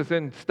Jesus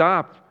didn't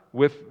stop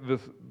with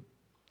this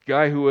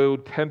guy who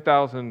owed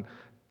 10,000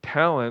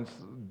 talents,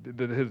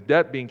 his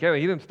debt being canceled.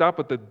 He didn't stop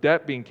with the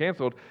debt being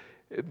canceled.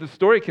 The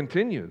story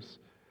continues.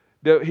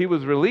 That he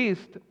was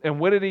released, and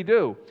what did he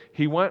do?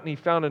 He went and he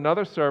found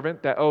another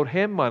servant that owed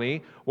him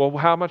money. Well,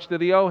 how much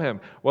did he owe him?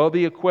 Well,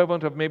 the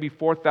equivalent of maybe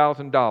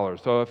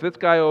 $4,000. So if this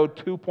guy owed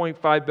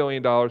 $2.5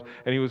 billion and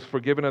he was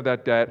forgiven of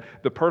that debt,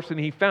 the person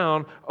he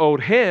found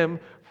owed him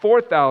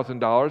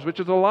 $4,000, which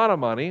is a lot of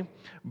money,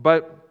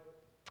 but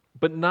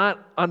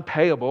not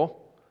unpayable.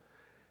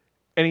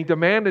 And he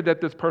demanded that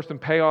this person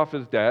pay off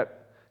his debt.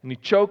 and he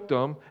choked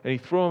him, and he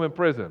threw him in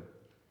prison.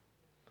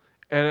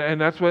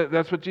 And that's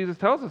what Jesus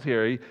tells us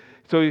here.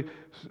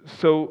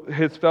 So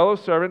his fellow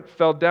servant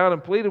fell down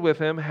and pleaded with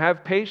him,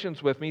 have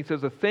patience with me. He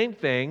says the same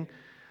thing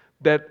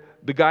that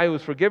the guy who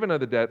was forgiven of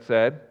the debt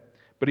said,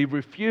 but he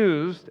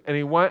refused, and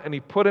he went and he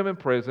put him in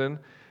prison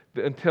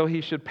until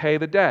he should pay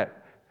the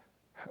debt.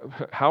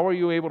 How are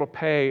you able to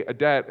pay a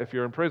debt if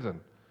you're in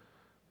prison?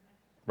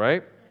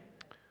 Right?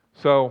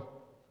 So,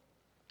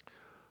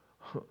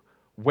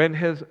 when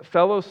his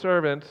fellow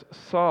servants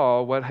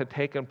saw what had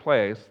taken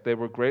place, they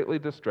were greatly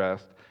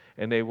distressed,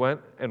 and they went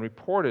and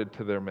reported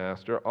to their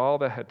master all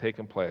that had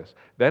taken place.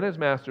 Then his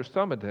master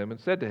summoned him and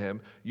said to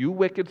him, "You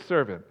wicked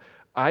servant,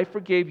 I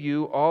forgave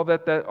you all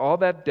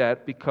that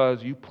debt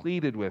because you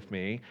pleaded with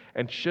me,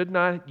 and should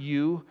not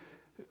you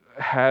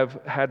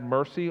have had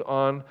mercy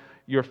on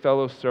your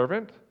fellow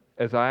servant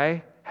as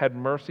I had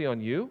mercy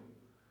on you?"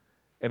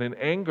 And in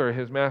anger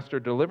his master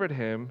delivered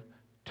him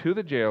to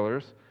the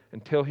jailers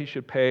until he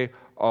should pay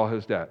all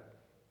his debt.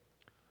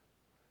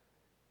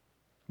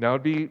 Now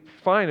it'd be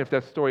fine if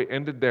that story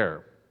ended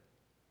there.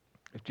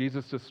 If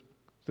Jesus just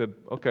said,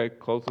 okay,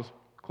 close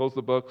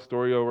the book,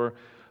 story over,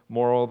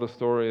 moral of the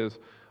story is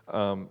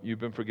you've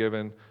been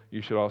forgiven,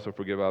 you should also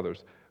forgive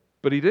others.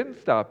 But he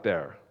didn't stop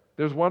there.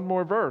 There's one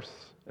more verse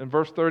in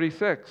verse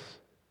 36.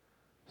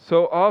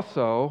 So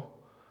also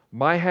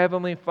my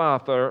heavenly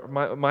Father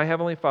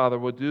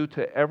will do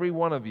to every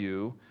one of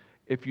you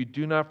if you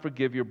do not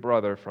forgive your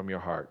brother from your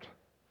heart. Does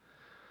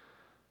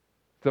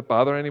that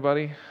bother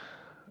anybody?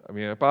 I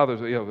mean, it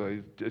bothers,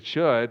 it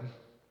should.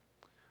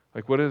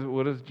 Like, what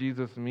does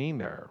Jesus mean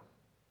there?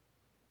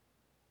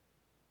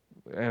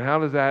 And how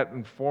does that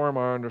inform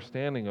our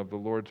understanding of the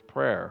Lord's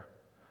Prayer?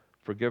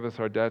 Forgive us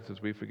our debts as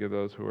we forgive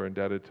those who are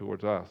indebted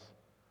towards us.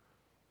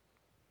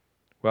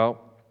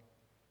 Well,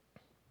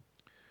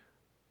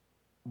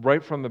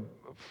 right off the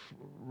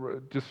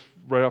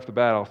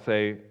bat, I'll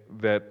say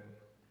that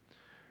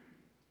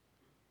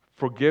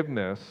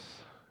forgiveness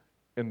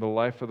in the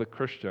life of the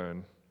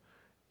Christian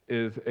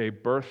is a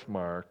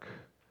birthmark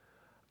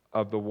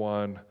of the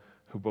one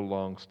who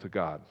belongs to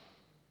God.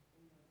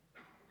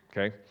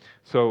 Okay?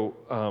 So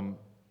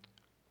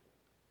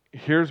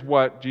here's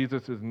what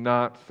Jesus is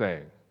not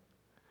saying.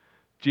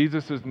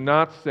 Jesus is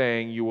not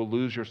saying you will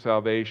lose your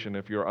salvation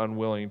if you're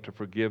unwilling to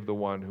forgive the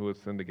one who has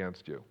sinned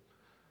against you.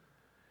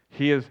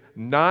 He is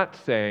not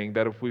saying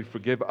that if we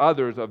forgive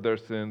others of their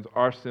sins,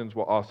 our sins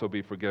will also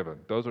be forgiven.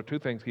 Those are two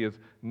things he is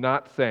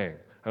not saying.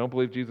 I don't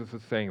believe Jesus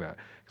is saying that,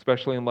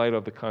 especially in light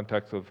of the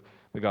context of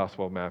the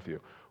Gospel of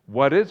Matthew.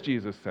 What is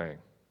Jesus saying?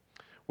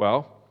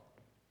 Well,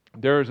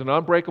 there is an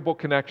unbreakable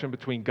connection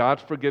between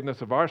God's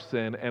forgiveness of our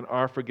sin and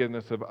our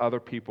forgiveness of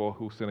other people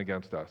who sin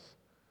against us.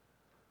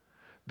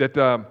 That,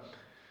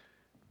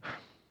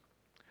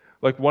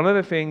 like one of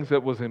the things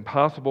that was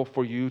impossible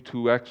for you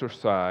to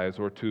exercise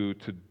or to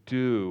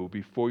do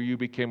before you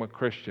became a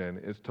Christian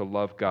is to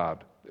love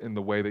God in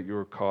the way that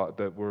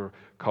we're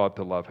called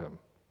to love Him.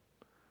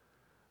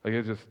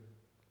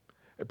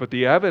 But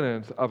the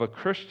evidence of a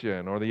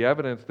Christian, or the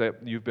evidence that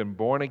you've been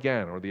born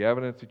again, or the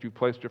evidence that you've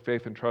placed your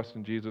faith and trust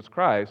in Jesus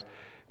Christ,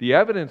 the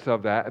evidence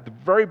of that, at the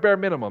very bare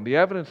minimum, the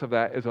evidence of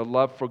that is a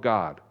love for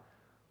God.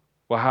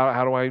 Well,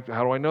 how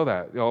do I know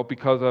that?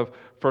 Because of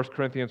 1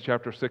 Corinthians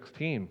chapter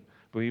 16.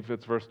 I believe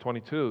it's verse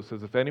 22. It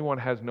says, if anyone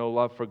has no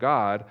love for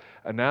God,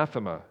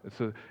 anathema.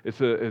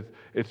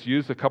 It's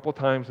used a couple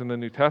times in the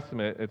New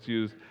Testament. It's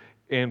used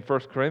in 1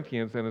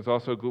 Corinthians, and it's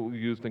also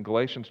used in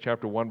Galatians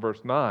chapter 1, verse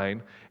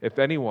 9. If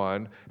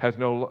anyone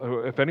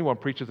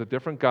preaches a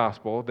different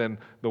gospel than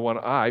the one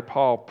I,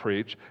 Paul,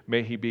 preach,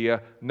 may he be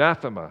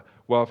anathema.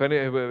 Well,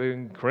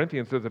 in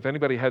Corinthians says, if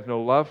anybody has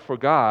no love for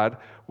God,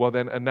 well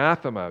then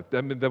anathema.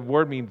 The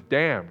word means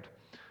damned.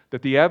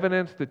 That the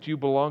evidence that you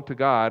belong to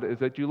God is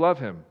that you love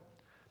Him.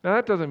 Now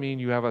that doesn't mean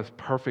you have a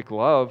perfect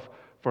love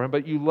for Him,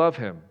 but you love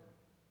Him.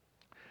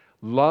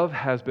 Love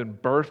has been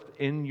birthed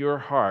in your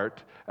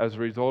heart as a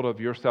result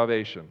of your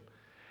salvation.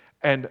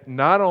 And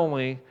not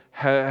only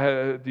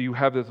do you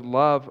have this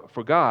love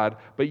for God,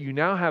 but you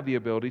now have the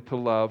ability to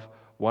love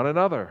one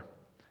another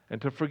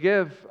and to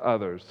forgive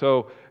others.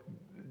 So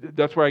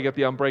that's where I get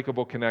the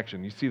unbreakable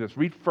connection. You see this.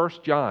 Read 1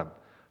 John.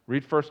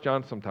 Read 1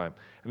 John sometime.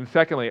 And then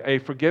secondly, a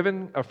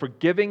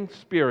forgiving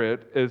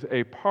spirit is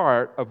a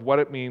part of what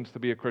it means to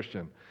be a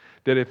Christian.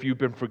 That if you've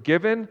been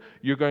forgiven,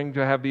 you're going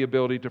to have the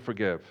ability to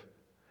forgive.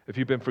 If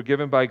you've been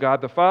forgiven by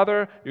God the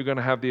Father, you're going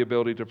to have the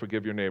ability to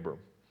forgive your neighbor.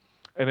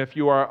 And if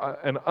you are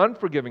an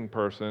unforgiving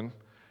person,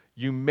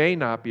 you may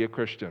not be a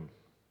Christian.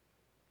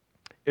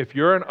 If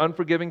you're an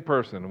unforgiving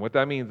person, what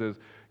that means is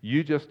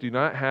you just do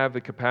not have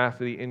the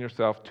capacity in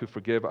yourself to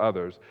forgive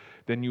others,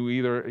 then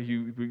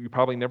you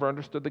probably never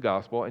understood the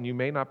gospel, and you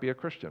may not be a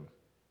Christian.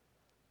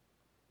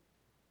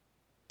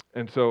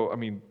 And so,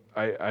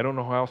 I don't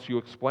know how else you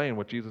explain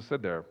what Jesus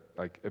said there.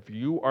 Like, if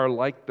you are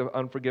like the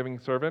unforgiving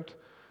servant,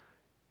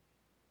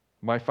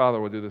 my Father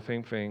will do the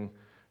same thing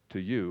to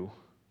you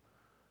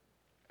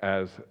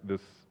as the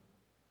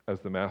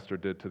master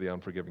did to the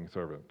unforgiving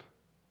servant.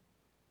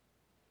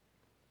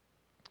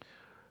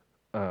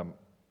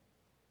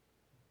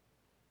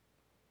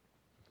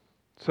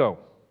 So,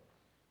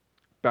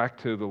 back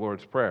to the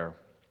Lord's Prayer.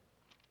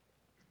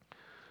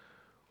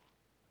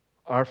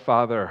 Our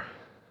Father,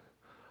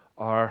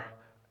 our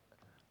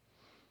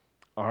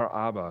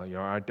Abba,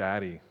 our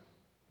Daddy,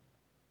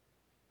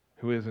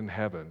 who is in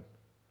heaven,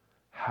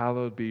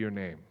 hallowed be your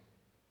name.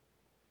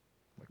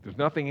 There's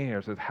nothing in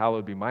here that says,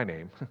 hallowed be my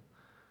name.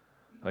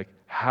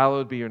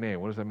 Hallowed be your name.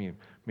 What does that mean?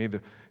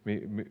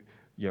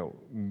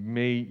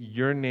 May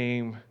your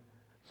name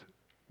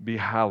be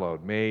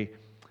hallowed. May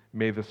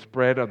the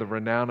spread of the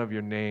renown of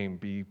your name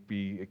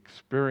be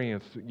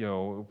experienced,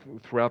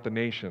 throughout the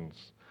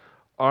nations.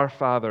 Our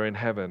Father in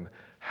heaven,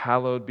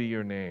 hallowed be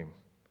your name.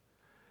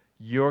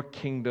 Your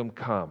kingdom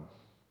come.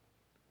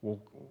 Well,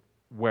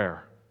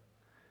 where?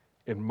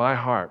 In my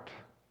heart,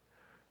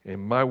 in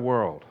my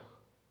world.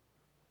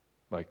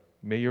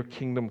 May your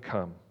kingdom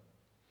come.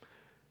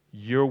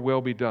 Your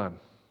will be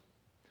done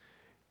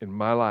in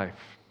my life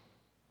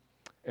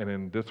and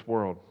in this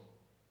world.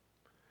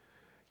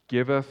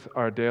 Give us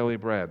our daily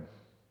bread.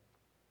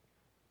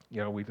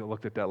 We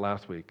looked at that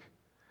last week.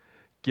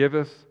 Give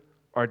us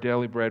our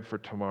daily bread for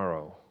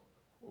tomorrow.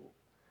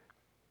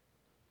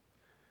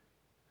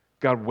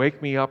 God, wake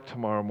me up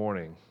tomorrow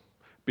morning,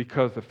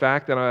 because the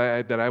fact that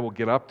I will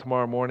get up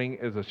tomorrow morning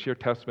is a sheer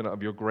testament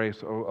of your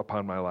grace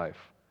upon my life.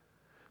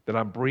 That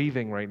I'm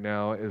breathing right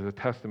now is a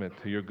testament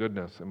to your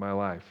goodness in my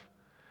life,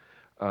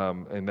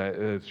 and that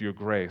is your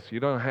grace. You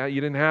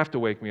didn't have to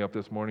wake me up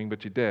this morning,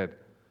 but you did.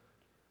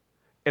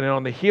 And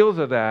on the heels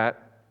of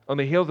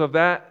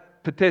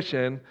that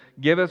petition,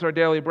 give us our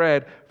daily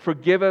bread,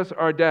 forgive us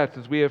our debts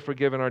as we have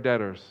forgiven our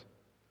debtors.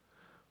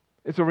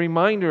 It's a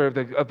reminder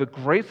of the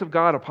grace of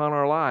God upon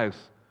our lives.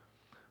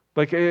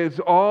 It's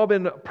all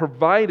been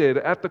provided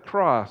at the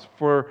cross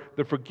for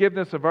the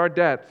forgiveness of our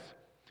debts.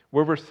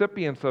 We're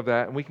recipients of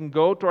that, and we can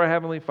go to our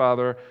Heavenly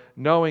Father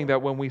knowing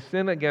that when we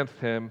sin against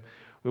Him,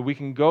 we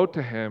can go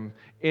to Him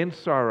in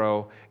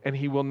sorrow, and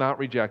He will not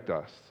reject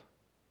us.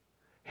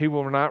 He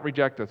will not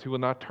reject us. He will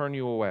not turn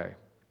you away.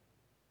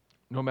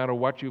 No matter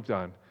what you've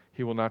done,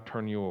 He will not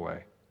turn you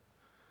away.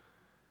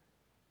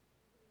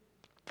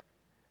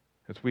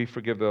 As we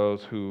forgive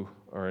those who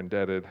are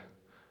indebted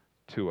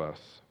to us.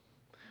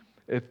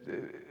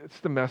 It's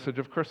the message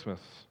of Christmas.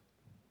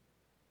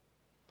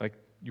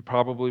 You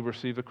probably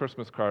received a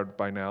Christmas card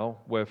by now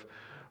with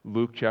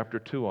Luke chapter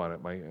 2 on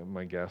it,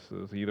 my guess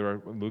is. Either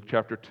Luke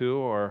chapter 2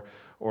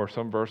 or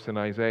some verse in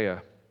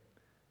Isaiah.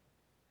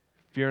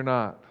 Fear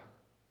not,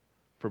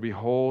 for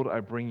behold, I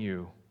bring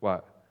you,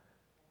 what?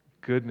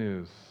 Good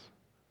news.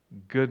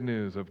 Good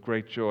news of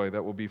great joy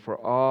that will be for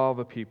all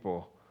the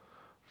people.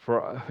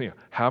 For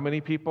how many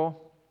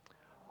people?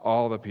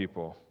 All the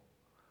people.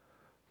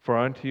 For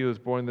unto you is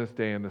born this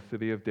day in the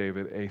city of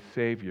David a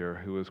Savior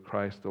who is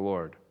Christ the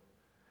Lord.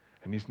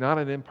 And He's not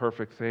an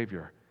imperfect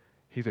Savior.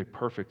 He's a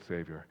perfect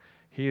Savior.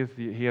 He has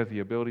the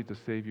ability to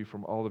save you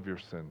from all of your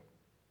sin.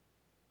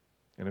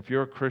 And if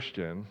you're a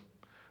Christian,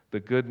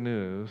 the good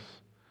news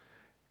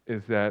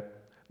is that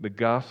the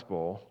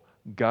gospel,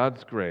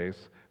 God's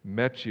grace,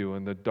 met you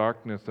in the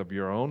darkness of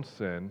your own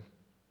sin,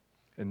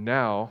 and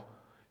now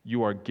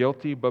you are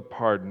guilty but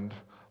pardoned,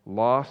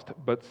 lost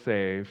but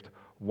saved,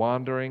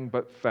 wandering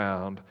but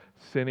found,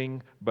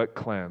 sinning but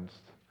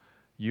cleansed.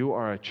 You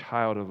are a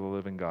child of the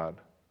living God.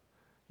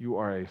 You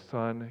are a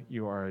son,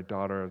 you are a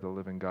daughter of the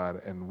living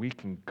God, and we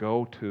can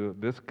go to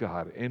this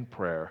God in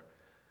prayer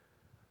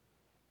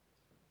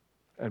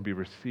and be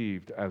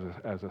received as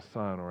a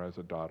son or as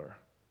a daughter.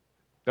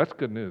 That's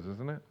good news,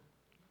 isn't it?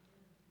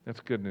 That's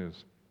good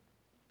news.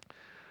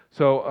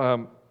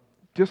 So,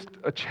 just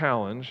a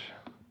challenge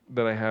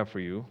that I have for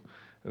you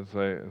as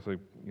I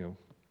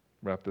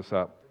wrap this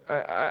up.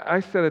 I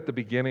said at the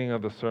beginning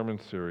of the sermon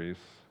series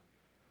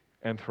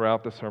and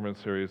throughout the sermon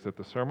series that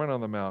the Sermon on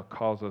the Mount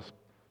calls us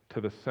to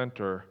the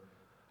center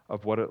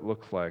of what it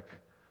looks like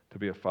to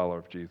be a follower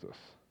of Jesus,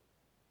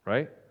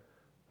 right?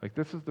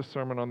 This is the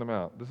Sermon on the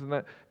Mount. This is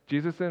not,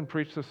 Jesus didn't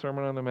preach the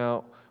Sermon on the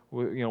Mount,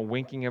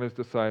 winking at His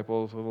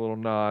disciples with a little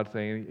nod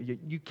saying,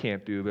 you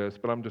can't do this,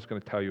 but I'm just going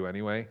to tell you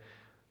anyway.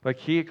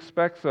 He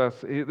expects us,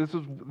 this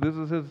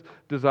is His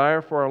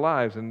desire for our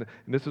lives, and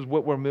this is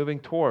what we're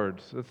moving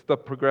towards. It's the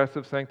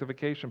progressive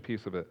sanctification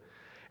piece of it.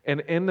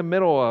 And in the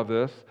middle of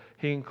this,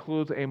 He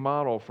includes a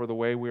model for the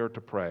way we are to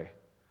pray.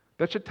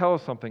 That should tell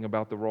us something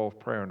about the role of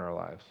prayer in our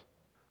lives.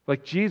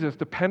 Jesus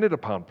depended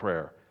upon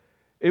prayer.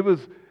 It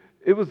was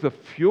the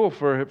fuel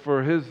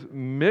for His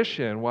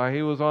mission while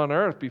He was on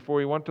earth before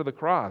He went to the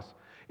cross.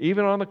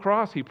 Even on the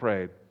cross He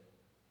prayed.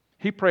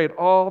 He prayed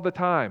all the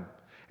time.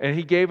 And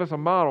He gave us a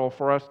model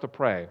for us to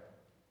pray.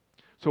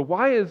 So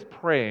why is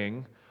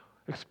praying,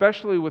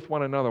 especially with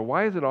one another,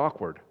 why is it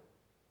awkward?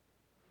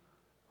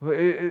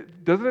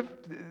 Doesn't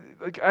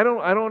it? I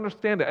don't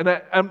understand it.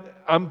 And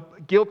I'm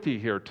guilty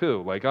here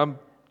too. I'm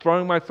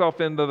throwing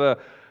myself into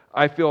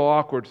I feel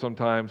awkward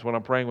sometimes when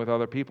I'm praying with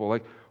other people.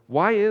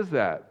 Why is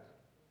that?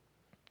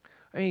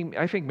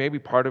 I think maybe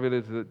part of it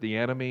is that the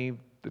enemy,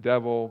 the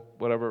devil,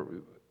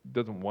 whatever,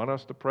 doesn't want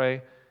us to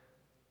pray.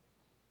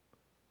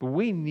 But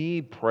we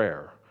need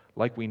prayer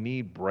like we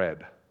need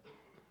bread.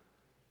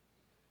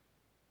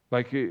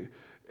 Like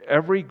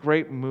every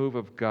great move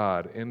of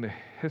God in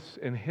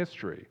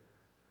history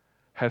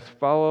has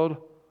followed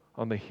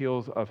on the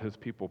heels of his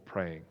people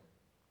praying.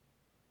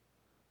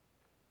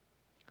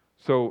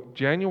 So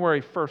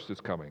January 1st is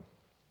coming.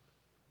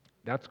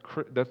 That's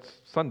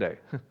Sunday.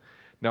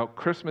 Now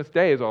Christmas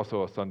Day is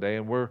also a Sunday,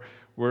 and we're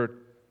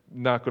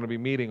not going to be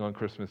meeting on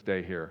Christmas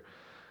Day here,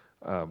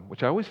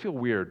 which I always feel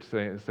weird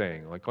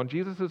saying. Like on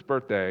Jesus'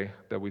 birthday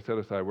that we set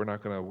aside, we're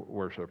not going to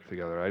worship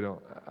together.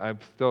 I'm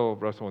still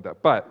wrestling with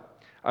that. But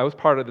I was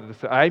part of the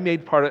decision.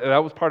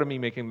 That was part of me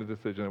making the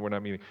decision that we're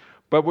not meeting.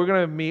 But we're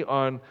going to meet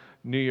on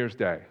New Year's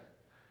Day.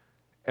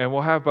 And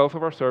we'll have both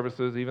of our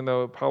services, even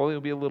though it probably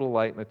will be a little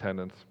light in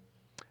attendance.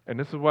 And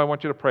this is what I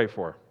want you to pray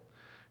for,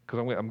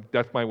 because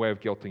that's my way of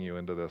guilting you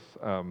into this.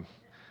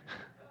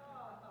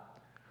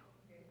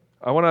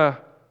 I want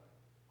to,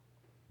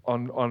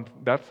 on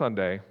that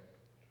Sunday,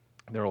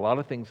 there are a lot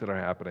of things that are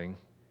happening,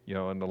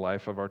 in the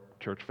life of our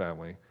church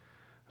family.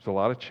 There's a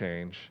lot of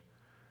change,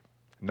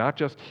 not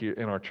just here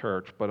in our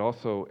church, but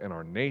also in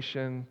our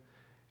nation,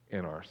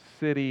 in our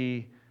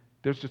city.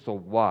 There's just a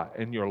lot.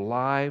 In your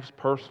lives,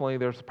 personally,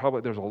 there's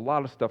a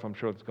lot of stuff I'm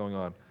sure that's going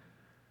on.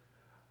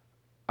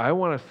 I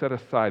want to set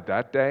aside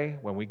that day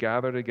when we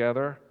gather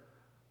together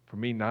for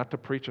me not to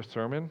preach a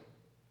sermon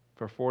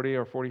for 40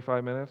 or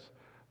 45 minutes,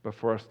 but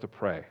for us to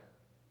pray.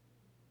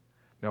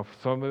 Now,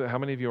 how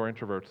many of you are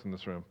introverts in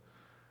this room?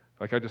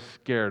 Like I just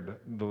scared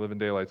the living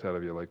daylights out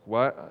of you. Like,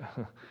 what?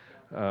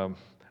 I'm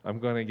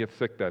going to get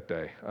sick that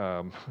day.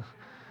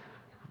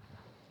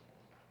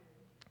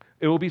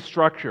 It will be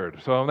structured,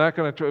 so I'm not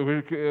going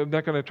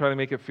to try to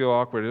make it feel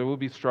awkward. It will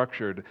be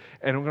structured,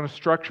 and we're going to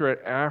structure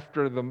it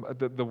after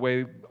the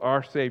way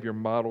our Savior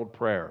modeled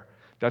prayer.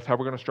 That's how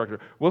we're going to structure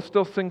it. We'll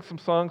still sing some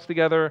songs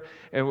together,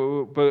 but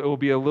it will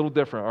be a little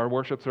different. Our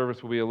worship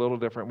service will be a little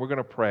different. We're going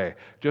to pray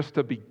just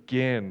to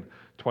begin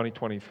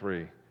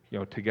 2023,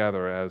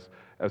 together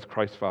as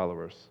Christ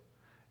followers.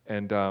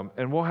 And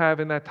we'll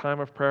have in that time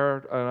of prayer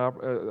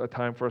a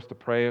time for us to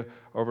pray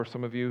over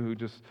some of you who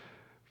just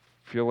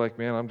feel like,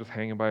 man, I'm just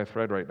hanging by a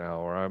thread right now,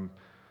 or I'm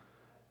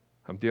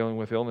dealing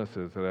with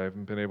illnesses that I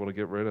haven't been able to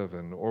get rid of,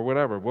 or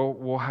whatever.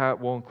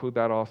 We'll include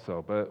that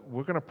also. But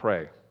we're going to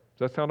pray.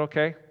 Does that sound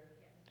okay?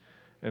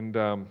 And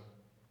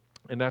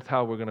that's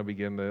how we're going to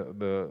begin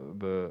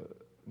the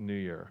new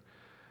year.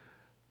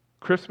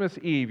 Christmas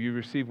Eve, you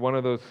receive one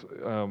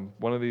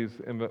of these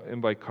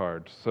invite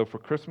cards. So for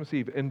Christmas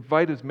Eve,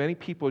 invite as many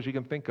people as you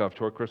can think of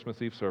to our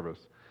Christmas Eve service.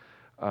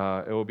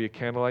 It will be a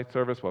candlelight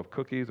service. We'll have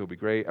cookies. It'll be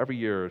great. Every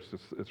year,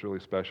 it's really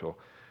special.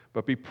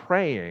 But be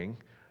praying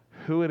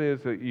who it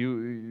is that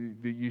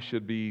you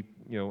should be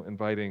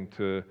inviting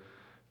to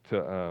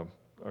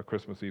our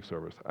Christmas Eve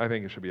service. I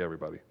think it should be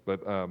everybody.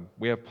 But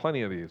we have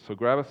plenty of these. So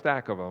grab a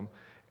stack of them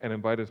and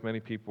invite as many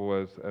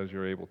people as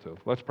you're able to.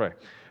 Let's pray.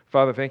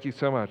 Father, thank you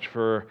so much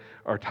for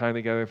our time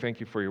together. Thank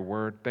you for your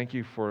word. Thank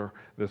you for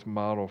this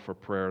model for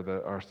prayer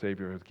that our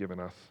Savior has given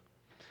us.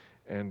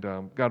 And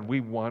God,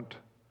 we want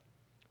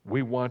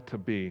to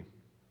be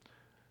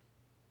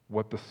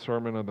what the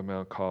Sermon on the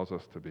Mount calls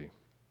us to be.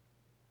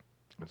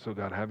 And so,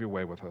 God, have your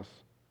way with us.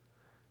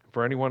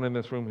 For anyone in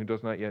this room who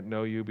does not yet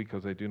know you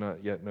because they do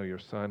not yet know your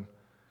Son,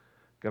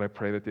 God, I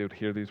pray that they would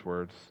hear these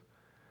words,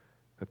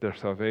 that their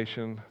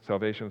salvation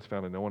is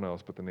found in no one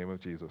else but the name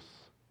of Jesus.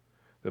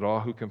 That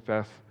all who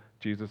confess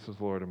Jesus as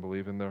Lord and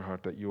believe in their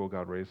heart that you, O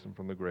God, raised him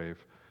from the grave,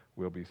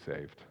 will be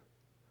saved.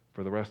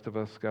 For the rest of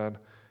us, God,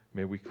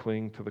 may we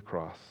cling to the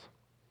cross,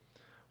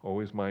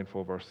 always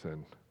mindful of our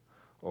sin,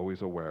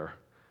 always aware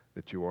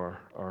that you are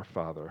our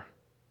Father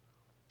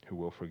who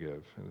will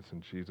forgive. And it's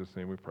in Jesus'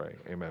 name we pray.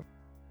 Amen.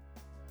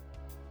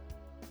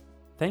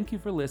 Thank you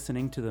for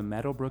listening to the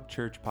Meadowbrook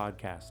Church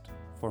podcast.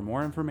 For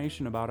more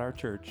information about our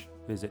church,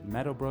 visit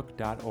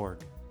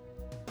meadowbrook.org.